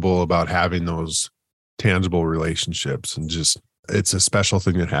intangible about having those tangible relationships, and just it's a special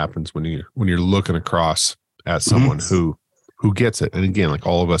thing that happens when you're looking across at someone who gets it. And again, like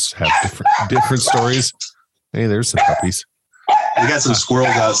all of us have different stories. Hey, there's some puppies. We got some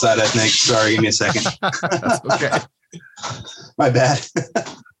squirrels outside, I think. Sorry, give me a second. That's okay. My bad.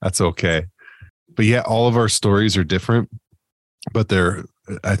 That's okay. But yeah, all of our stories are different, but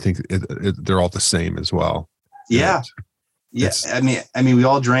I think they're all the same as well. Yeah. Yes. I mean, we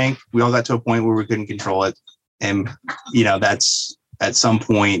all drank. We all got to a point where we couldn't control it. And, that's at some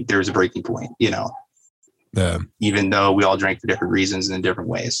point there's a breaking point, even though we all drank for different reasons and in different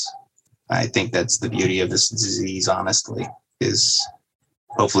ways. I think that's the beauty of this disease, honestly, is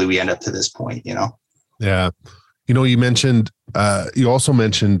hopefully we end up to this point, Yeah. You also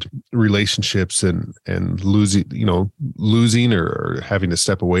mentioned relationships and losing or having to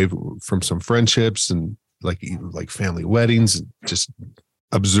step away from some friendships and like family weddings, and just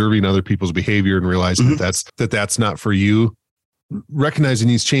observing other people's behavior and realizing that's not for you. Recognizing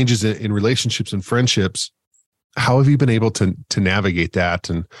these changes in relationships and friendships, how have you been able to navigate that,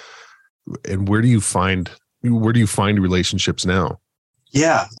 and where do you find relationships now?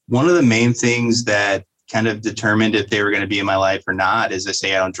 Yeah, one of the main things that kind of determined if they were going to be in my life or not is I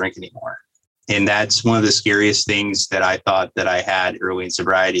say I don't drink anymore. And that's one of the scariest things that I thought that I had early in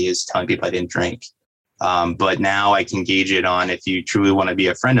sobriety, is telling people I didn't drink. But now I can gauge it on, if you truly want to be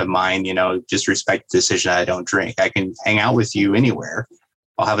a friend of mine, just respect the decision that I don't drink. I can hang out with you anywhere.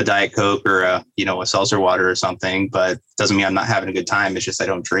 I'll have a Diet Coke or a seltzer water or something, but it doesn't mean I'm not having a good time. It's just I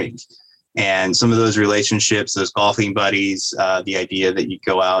don't drink. And some of those relationships, those golfing buddies, the idea that you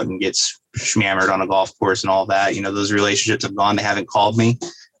go out and get schmammered on a golf course and all that, those relationships have gone. They haven't called me.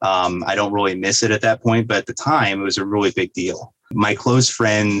 I don't really miss it at that point, but at the time it was a really big deal. My close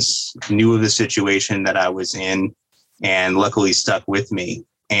friends knew of the situation that I was in and luckily stuck with me.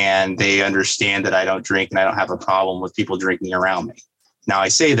 And they understand that I don't drink and I don't have a problem with people drinking around me. Now, I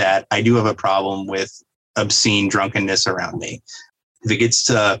say that I do have a problem with obscene drunkenness around me. If it gets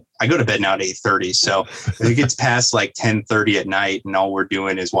to, I go to bed now at 8:30. So if it gets past like 10:30 at night and all we're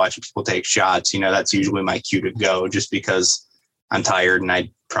doing is watching people take shots, that's usually my cue to go, just because I'm tired and I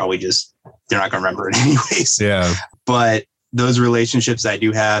probably they're not going to remember it anyways. Yeah. But those relationships I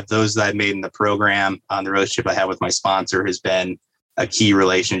do have, those that I made in the program, the relationship I have with my sponsor has been a key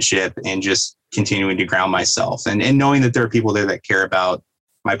relationship, and just continuing to ground myself and knowing that there are people there that care about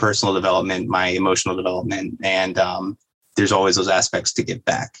my personal development, my emotional development. And there's always those aspects to get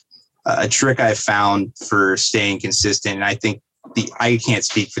back. A trick I've found for staying consistent, and I think I can't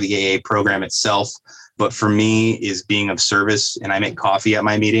speak for the AA program itself, but for me is being of service. And I make coffee at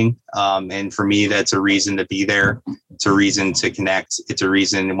my meeting. And for me, that's a reason to be there. It's a reason to connect. It's a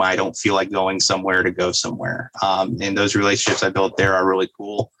reason why I don't feel like going somewhere to go somewhere. And those relationships I built there are really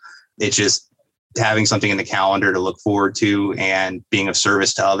cool. It's just having something in the calendar to look forward to and being of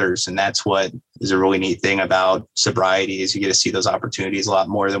service to others. And that's what is a really neat thing about sobriety, is you get to see those opportunities a lot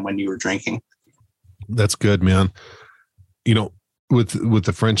more than when you were drinking. That's good, man. With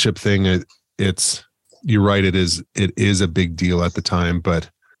the friendship thing, you're right. It is a big deal at the time, but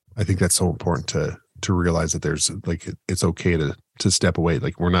I think that's so important to realize that there's it's okay to step away.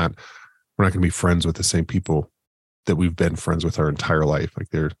 Like we're not going to be friends with the same people that we've been friends with our entire life. Like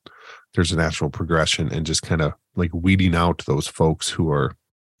there's a natural progression, and just kind of like weeding out those folks who are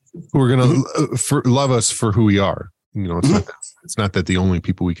going to love us for who we are. It's not that the only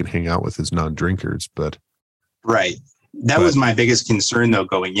people we can hang out with is non-drinkers, but right. That was my biggest concern though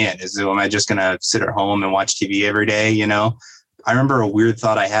going in, is am I just going to sit at home and watch TV every day? I remember a weird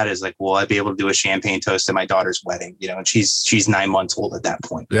thought I had is like, will I be able to do a champagne toast at my daughter's wedding? And she's 9 months old at that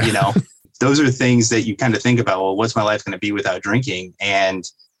point. Yeah. Those are things that you kind of think about. Well, what's my life going to be without drinking? And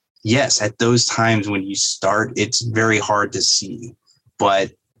yes, at those times when you start, it's very hard to see,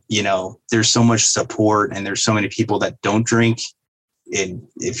 but there's so much support and there's so many people that don't drink. And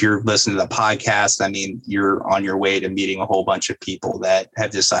if you're listening to the podcast, I mean, you're on your way to meeting a whole bunch of people that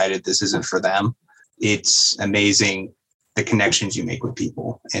have decided this isn't for them. It's amazing the connections you make with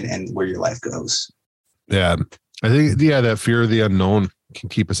people and where your life goes. Yeah. I think, that fear of the unknown can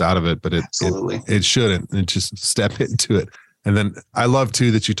keep us out of it, but it shouldn't. And just step into it. And then I love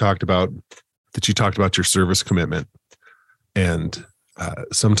too that you talked about your service commitment. And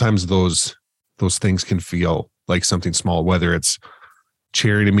sometimes those things can feel like something small, whether it's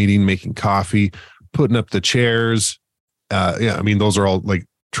chairing a meeting, making coffee, putting up the chairs. I mean, those are all like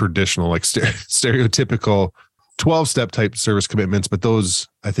traditional, like stereotypical 12-step type service commitments, but those,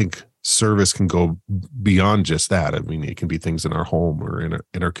 I think service can go beyond just that. I mean, it can be things in our home or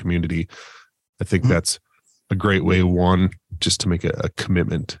in our community. I think that's a great way, one, just to make a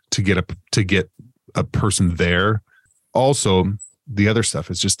commitment to get a person there. Also, the other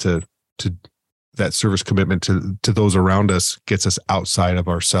stuff is just to that service commitment to those around us gets us outside of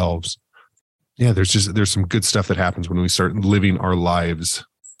ourselves. Yeah, there's some good stuff that happens when we start living our lives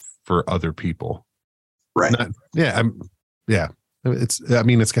for other people. Right. It's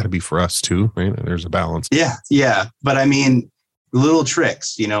got to be for us too, right? There's a balance. Yeah. But I mean, little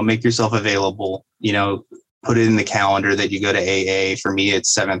tricks, make yourself available, put it in the calendar that you go to AA. For me,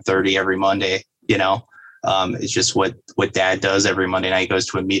 it's 7:30 every Monday, it's just what Dad does every Monday night. He goes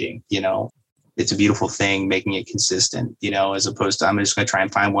to a meeting, It's a beautiful thing, making it consistent, as opposed to I'm just going to try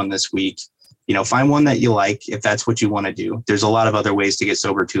and find one this week. Find one that you like if that's what you want to do. There's a lot of other ways to get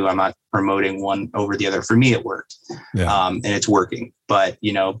sober too. I'm not promoting one over the other. For me, it worked, and it's working. But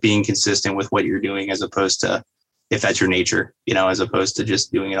being consistent with what you're doing, as opposed to, if that's your nature, as opposed to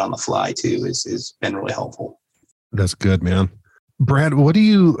just doing it on the fly too, is been really helpful. That's good, man. Brad, where do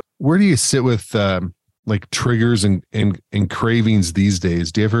you sit with like triggers and cravings these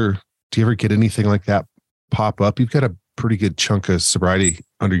days? Do you ever get anything like that pop up? You've got a pretty good chunk of sobriety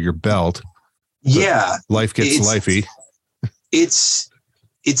under your belt. Yeah. Life gets lifey. It's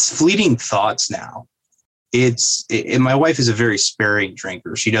fleeting thoughts now. my wife is a very sparing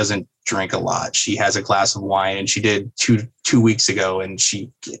drinker. She doesn't drink a lot. She has a glass of wine, and she did two weeks ago, and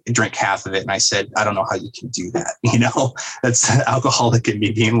she drank half of it. And I said, I don't know how you can do that. That's alcoholic in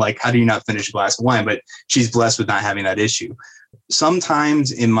me being like, how do you not finish a glass of wine? But she's blessed with not having that issue.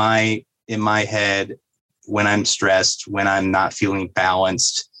 Sometimes in my head, when I'm stressed, when I'm not feeling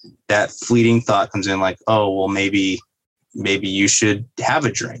balanced, that fleeting thought comes in like, oh, well, maybe you should have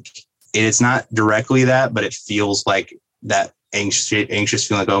a drink. It's not directly that, but it feels like that anxious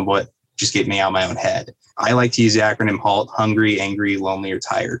feeling like, oh, what, just get me out of my own head. I like to use the acronym HALT: hungry, angry, lonely, or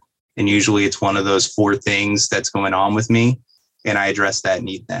tired. And usually it's one of those 4 things that's going on with me. And I address that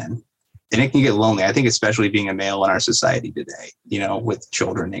need then. And it can get lonely. I think especially being a male in our society today, with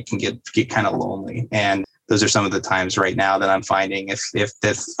children, it can get kind of lonely. And those are some of the times right now that I'm finding if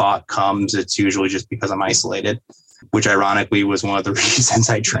the thought comes, it's usually just because I'm isolated, which ironically was one of the reasons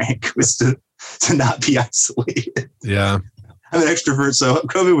I drank, was to not be isolated. Yeah. I'm an extrovert, so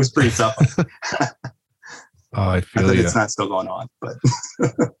COVID was pretty tough. I feel you. It's not still going on, but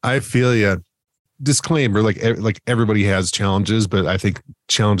I feel you. Disclaimer, like everybody has challenges, but I think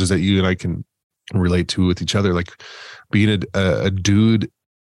challenges that you and I can relate to with each other, like being a dude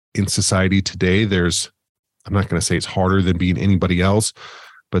in society today, I'm not going to say it's harder than being anybody else,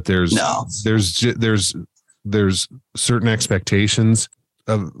 but there's certain expectations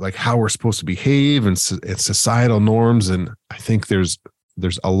of like how we're supposed to behave and societal norms. And I think there's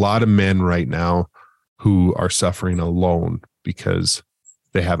a lot of men right now who are suffering alone because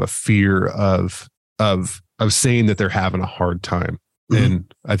they have a fear of saying that they're having a hard time. Mm-hmm.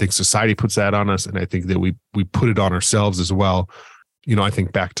 And I think society puts that on us. And I think that we put it on ourselves as well. I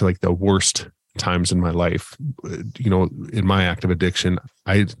think back to like the worst times in my life, in my active addiction,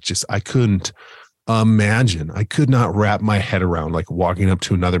 I couldn't imagine. I could not wrap my head around like walking up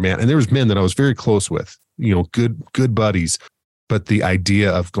to another man. And there was men that I was very close with, good buddies. But the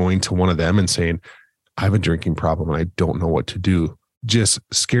idea of going to one of them and saying, I have a drinking problem and I don't know what to do, just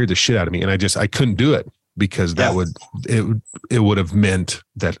scared the shit out of me. And I couldn't do it because that would have meant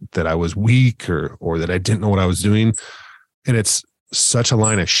that I was weak or that I didn't know what I was doing. And it's such a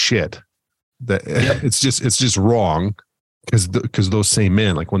line of shit that it's just wrong. Because those same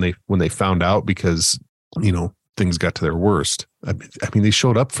men, like when they found out, because things got to their worst, I mean they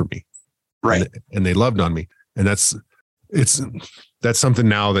showed up for me, right? And they loved on me, and that's something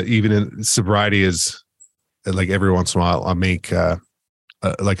now that even in sobriety is like every once in a while I'll make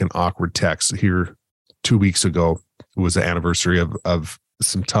like an awkward text. Here 2 weeks ago was the anniversary of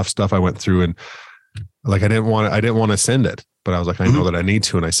some tough stuff I went through, and like I didn't want to send it, but I was like, I know that I need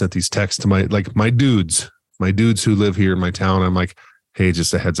to, and I sent these texts to my dudes who live here in my town. I'm like, hey,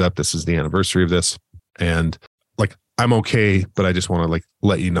 just a heads up, this is the anniversary of this. And like, I'm okay, but I just want to like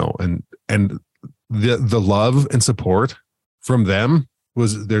let you know. And the love and support from them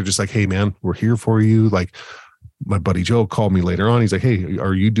they're just like, hey man, we're here for you. Like my buddy Joe called me later on. He's like, hey,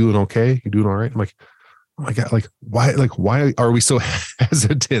 are you doing okay? You doing all right? I'm like, oh my God, why are we so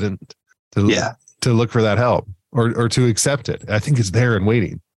hesitant to look for that help or to accept it? I think it's there and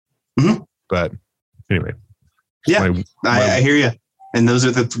waiting. Mm-hmm. But anyway. Yeah, I hear you. And those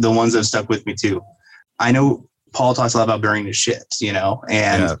are the ones that have stuck with me too. I know Paul talks a lot about burying his shit,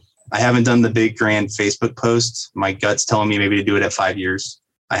 and I haven't done the big grand Facebook post. My gut's telling me maybe to do it at 5 years.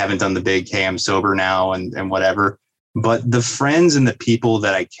 I haven't done the big, hey, I'm sober now and whatever. But the friends and the people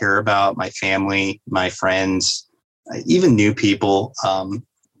that I care about, my family, my friends, even new people,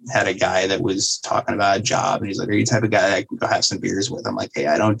 had a guy that was talking about a job, and he's like, are you the type of guy that I can go have some beers with? I'm like, hey,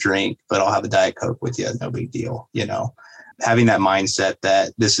 I don't drink, but I'll have a Diet Coke with you. No big deal. Having that mindset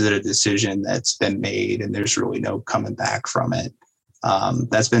that this is a decision that's been made and there's really no coming back from it.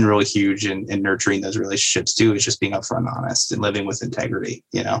 That's been really huge in nurturing those relationships too. Is just being upfront and honest and living with integrity.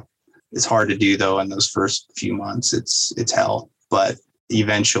 It's hard to do though. In those first few months, it's hell, but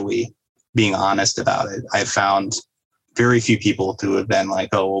eventually being honest about it, I've found very few people who have been like,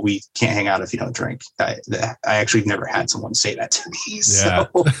 oh, well, we can't hang out if you don't drink. I actually never had someone say that to me. Yeah.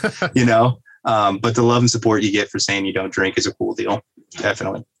 So, but the love and support you get for saying you don't drink is a cool deal.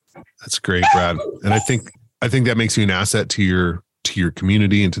 Definitely. That's great, Brad. And I think that makes you an asset to your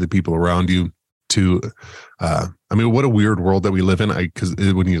community and to the people around you what a weird world that we live in. Because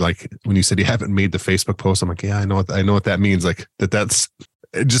when you said you haven't made the Facebook post, I'm like, yeah, I know what that means. Like that's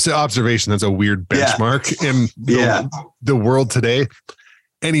just an observation. That's a weird benchmark in the world today.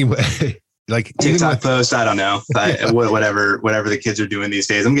 Anyway, like TikTok post, I don't know. Whatever the kids are doing these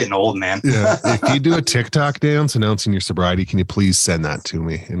days. I'm getting old, man. Yeah. If you do a TikTok dance announcing your sobriety, can you please send that to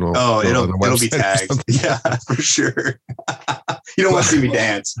me? And it'll be tagged. Yeah, for sure. You don't want to see me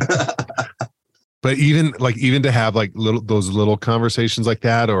dance. But even to have like those little conversations like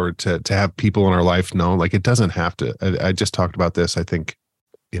that, or to have people in our life know, like it doesn't have to. I just talked about this, I think,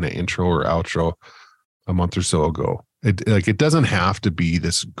 in an intro or outro a month or so ago. It doesn't have to be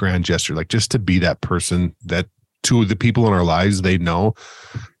this grand gesture, like just to be that person that to the people in our lives, they know,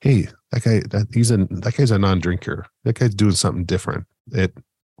 hey, that guy's a non-drinker. That guy's doing something different. It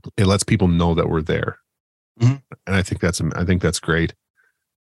lets people know that we're there. Mm-hmm. And I think that's great.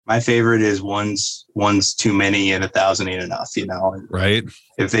 My favorite is one's too many and 1,000 ain't enough, Right.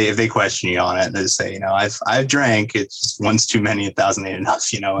 If they question you on it, they say, I've drank, it's just one's too many, 1,000 ain't enough,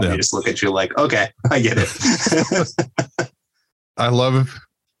 and they just look at you like, okay, I get it. I love,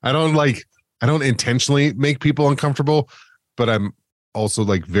 I don't intentionally make people uncomfortable, but I'm also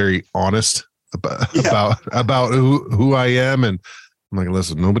like very honest about who I am. And I'm like,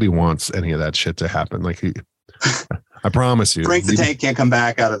 listen, nobody wants any of that shit to happen. Like, I promise you, Frank the Tank can't come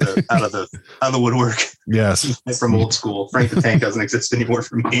back out of the woodwork. Yes, from old school. Frank the Tank doesn't exist anymore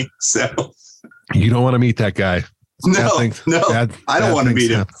for me. So you don't want to meet that guy. I don't want to meet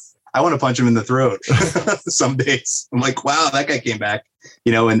him. I want to punch him in the throat. Some days I'm like, wow, that guy came back.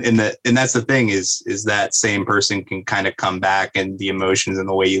 And that's the thing is that same person can kind of come back, and the emotions and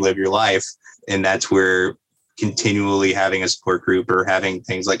the way you live your life, and that's where continually having a support group or having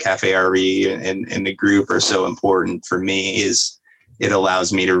things like Cafe RE and the group are so important for me. Is it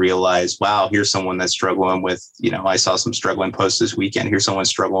allows me to realize, wow, here's someone that's struggling with, I saw some struggling posts this weekend. Here's someone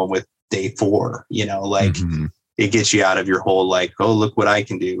struggling with day 4, mm-hmm. It gets you out of your whole, like, oh, look what I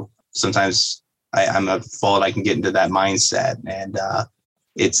can do. Sometimes I'm a fault. I can get into that mindset, and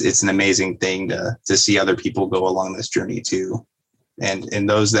it's an amazing thing to see other people go along this journey too. And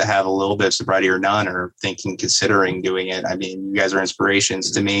those that have a little bit of sobriety or none or considering doing it. I mean, you guys are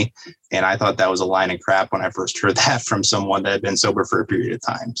inspirations to me. And I thought that was a line of crap when I first heard that from someone that had been sober for a period of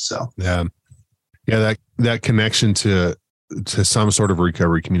time. So, yeah, that connection to some sort of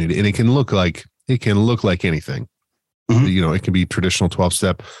recovery community. And it can look like anything, mm-hmm. It can be traditional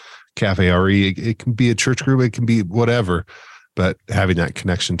 12-step Cafe RE. It can be a church group. It can be whatever, but having that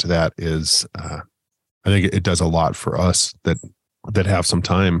connection to that is, I think it does a lot for us that have some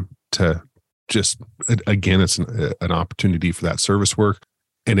time to just, again, it's an opportunity for that service work.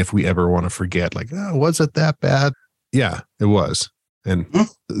 And if we ever want to forget, like, oh, was it that bad? Yeah, it was. And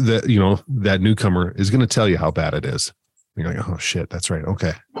that newcomer is going to tell you how bad it is. You're like, oh shit, that's right.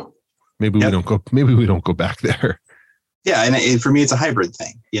 Okay. Maybe we don't go back there. Yeah. And for me, it's a hybrid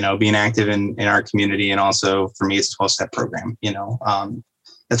thing, being active in our community. And also for me, it's a 12-step program,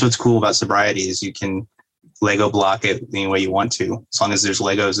 that's what's cool about sobriety is you can Lego block it any way you want to. As long as there's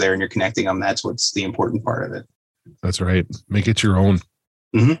Legos there and you're connecting them, that's what's the important part of it. That's right. Make it your own.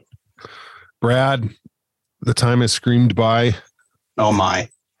 Mm-hmm. Brad, the time has screamed by. Oh my.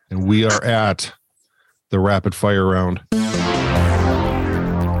 And we are at the rapid fire round. And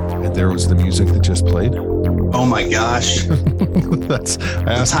there was the music that just played. Oh my gosh.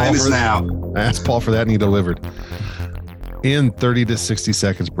 The time is now. I asked Paul for that and he delivered. In 30 to 60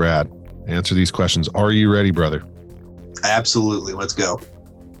 seconds, Brad, answer these questions. Are you ready, brother? Absolutely. Let's go.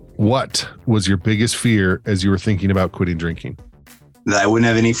 What was your biggest fear as you were thinking about quitting drinking? That I wouldn't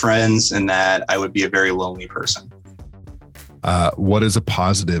have any friends and that I would be a very lonely person. What is a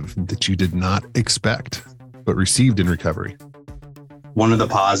positive that you did not expect but received in recovery? One of the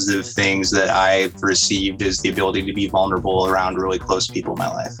positive things that I've received is the ability to be vulnerable around really close people in my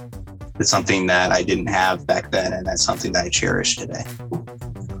life. It's something that I didn't have back then, and that's something that I cherish today.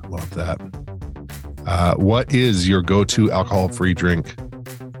 Love that. What is your go-to alcohol-free drink?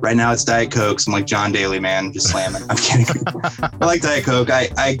 Right now it's Diet Coke. So I'm like John Daly, man, just slamming. I'm kidding. I like Diet Coke.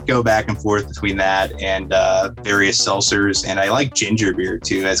 I go back and forth between that and various seltzers. And I like ginger beer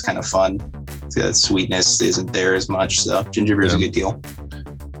too. That's kind of fun. The sweetness isn't there as much. So ginger beer is a good deal.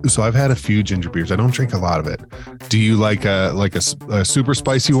 So I've had a few ginger beers. I don't drink a lot of it. Do you like a super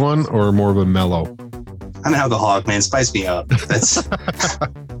spicy one or more of a mellow? I'm an alcoholic, man. Spice me up. That's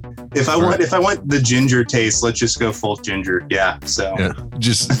if I want the ginger taste, let's just go full ginger. Yeah. So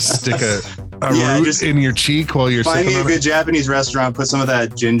just stick a root in your cheek while you're find sipping me a on good Japanese restaurant, put some of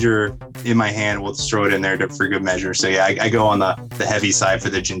that ginger in my hand. We'll throw it in there for good measure. So yeah, I go on the heavy side for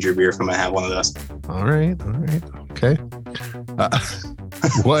the ginger beer if I'm gonna have one of those. All right. Okay.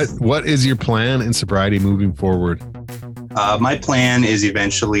 What is your plan in sobriety moving forward? My plan is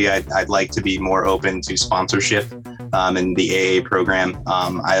eventually I'd like to be more open to sponsorship in the AA program.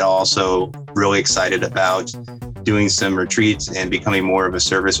 I'm also really excited about doing some retreats and becoming more of a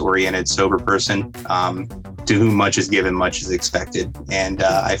service-oriented sober person to whom much is given, much is expected. And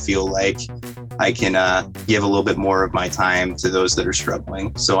I feel like I can give a little bit more of my time to those that are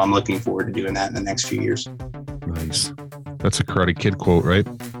struggling. So I'm looking forward to doing that in the next few years. Nice. That's a Karate Kid quote, right?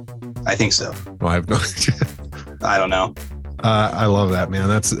 I think so. Well, I have no idea. I don't know. I love that,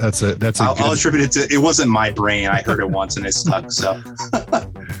 man. I'll attribute it to, it wasn't my brain. I heard it once and it stuck. So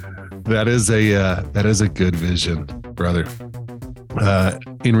that is a good vision, brother.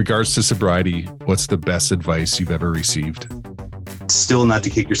 In regards to sobriety, what's the best advice you've ever received? Still not to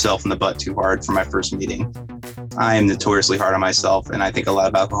kick yourself in the butt too hard for my first meeting. I am notoriously hard on myself, and I think a lot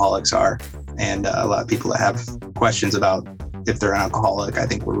of alcoholics are. And a lot of people that have questions about if they're an alcoholic, I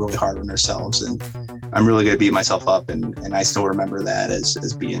think we're really hard on ourselves. And I'm really going to beat myself up. And I still remember that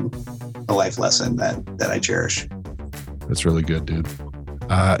as being a life lesson that I cherish. That's really good, dude.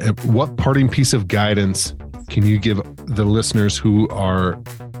 What parting piece of guidance can you give the listeners who are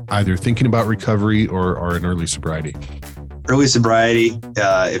either thinking about recovery or are in early sobriety? Early sobriety,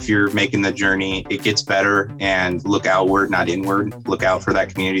 if you're making the journey, it gets better, and look outward, not inward. Look out for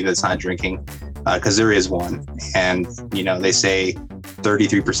that community that's not drinking, because there is one. And, they say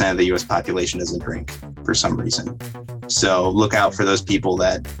 33% of the U.S. population doesn't drink for some reason. So look out for those people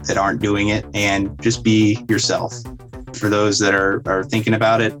that aren't doing it, and just be yourself. For those that are thinking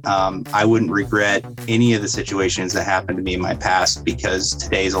about it, I wouldn't regret any of the situations that happened to me in my past, because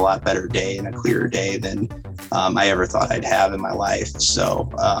today's a lot better day and a clearer day than I ever thought I'd have in my life. So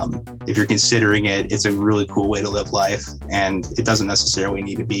if you're considering it, it's a really cool way to live life, and it doesn't necessarily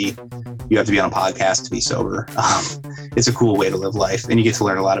need to be, you have to be on a podcast to be sober. It's a cool way to live life, and you get to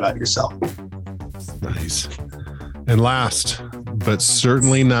learn a lot about yourself. Nice. And last, but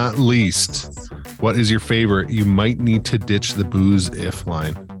certainly not least, what is your favorite "you might need to ditch the booze if"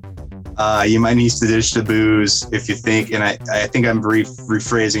 line? You might need to ditch the booze if you think, and I think I'm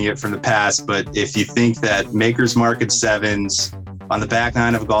rephrasing it from the past, but if you think that Maker's Mark at sevens on the back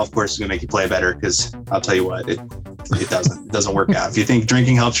nine of a golf course is going to make you play better, because I'll tell you what, it doesn't work out. If you think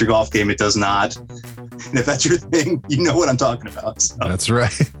drinking helps your golf game, it does not. And if that's your thing, you know what I'm talking about. So. That's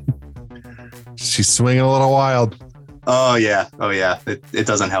right. She's swinging a little wild. Oh yeah. It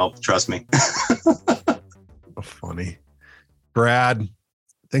doesn't help. Trust me. Funny. Brad,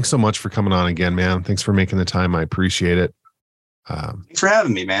 thanks so much for coming on again, man. Thanks for making the time. I appreciate it. Thanks for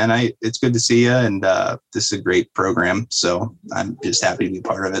having me, man. It's good to see you, and this is a great program. So I'm just happy to be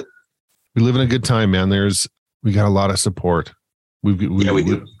part of it. We live in a good time, man. We got a lot of support. We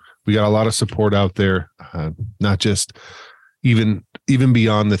do. We got a lot of support out there. Not just even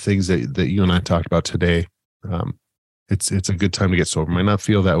beyond the things that you and I talked about today. It's a good time to get sober. Might not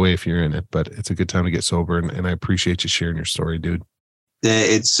feel that way if you're in it, but it's a good time to get sober. And I appreciate you sharing your story, dude.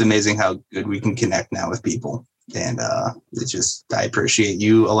 It's amazing how good we can connect now with people. And I appreciate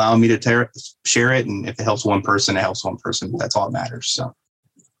you allowing me to share it. And if it helps one person, it helps one person. That's all that matters. So.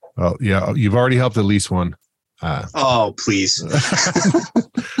 Well, yeah, you've already helped at least one. Oh, please.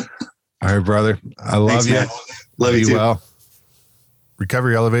 All right, brother. I love you. Man. Love you too. Well.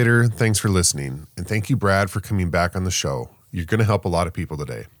 Recovery Elevator, thanks for listening. And thank you, Brad, for coming back on the show. You're going to help a lot of people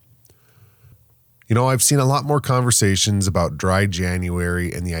today. I've seen a lot more conversations about dry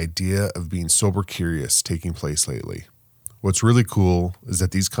January and the idea of being sober curious taking place lately. What's really cool is that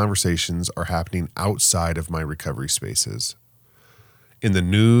these conversations are happening outside of my recovery spaces. In the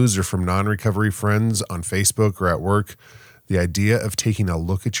news or from non-recovery friends on Facebook or at work, the idea of taking a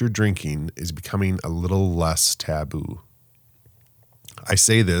look at your drinking is becoming a little less taboo. I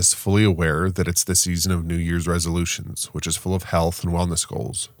say this fully aware that it's the season of New Year's resolutions, which is full of health and wellness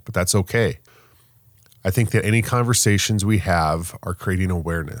goals, but that's okay. I think that any conversations we have are creating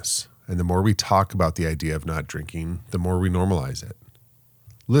awareness, and the more we talk about the idea of not drinking, the more we normalize it.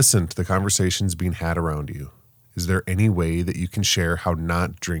 Listen to the conversations being had around you. Is there any way that you can share how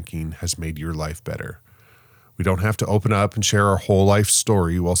not drinking has made your life better? We don't have to open up and share our whole life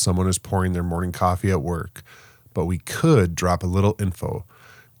story while someone is pouring their morning coffee at work. But we could drop a little info,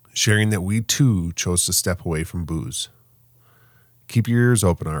 sharing that we too chose to step away from booze. Keep your ears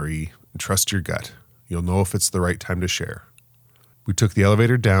open, RE, and trust your gut. You'll know if it's the right time to share. We took the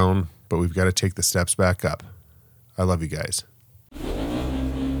elevator down, but we've got to take the steps back up. I love you guys.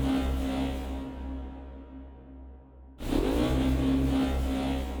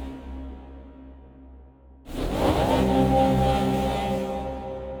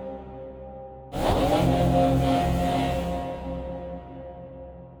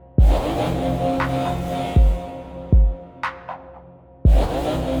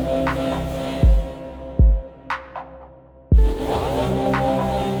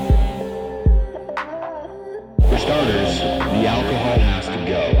 starters,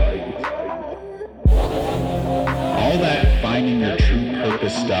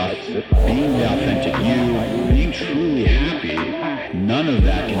 being the authentic you, being truly happy, none of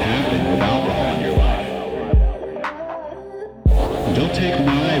that can happen with alcohol in your life. Don't take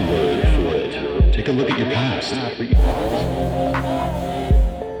my word for it. Take a look at your past.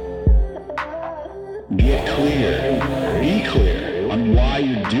 Get clear. Be clear on why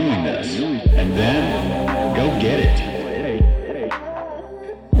you're doing this. And then go get it.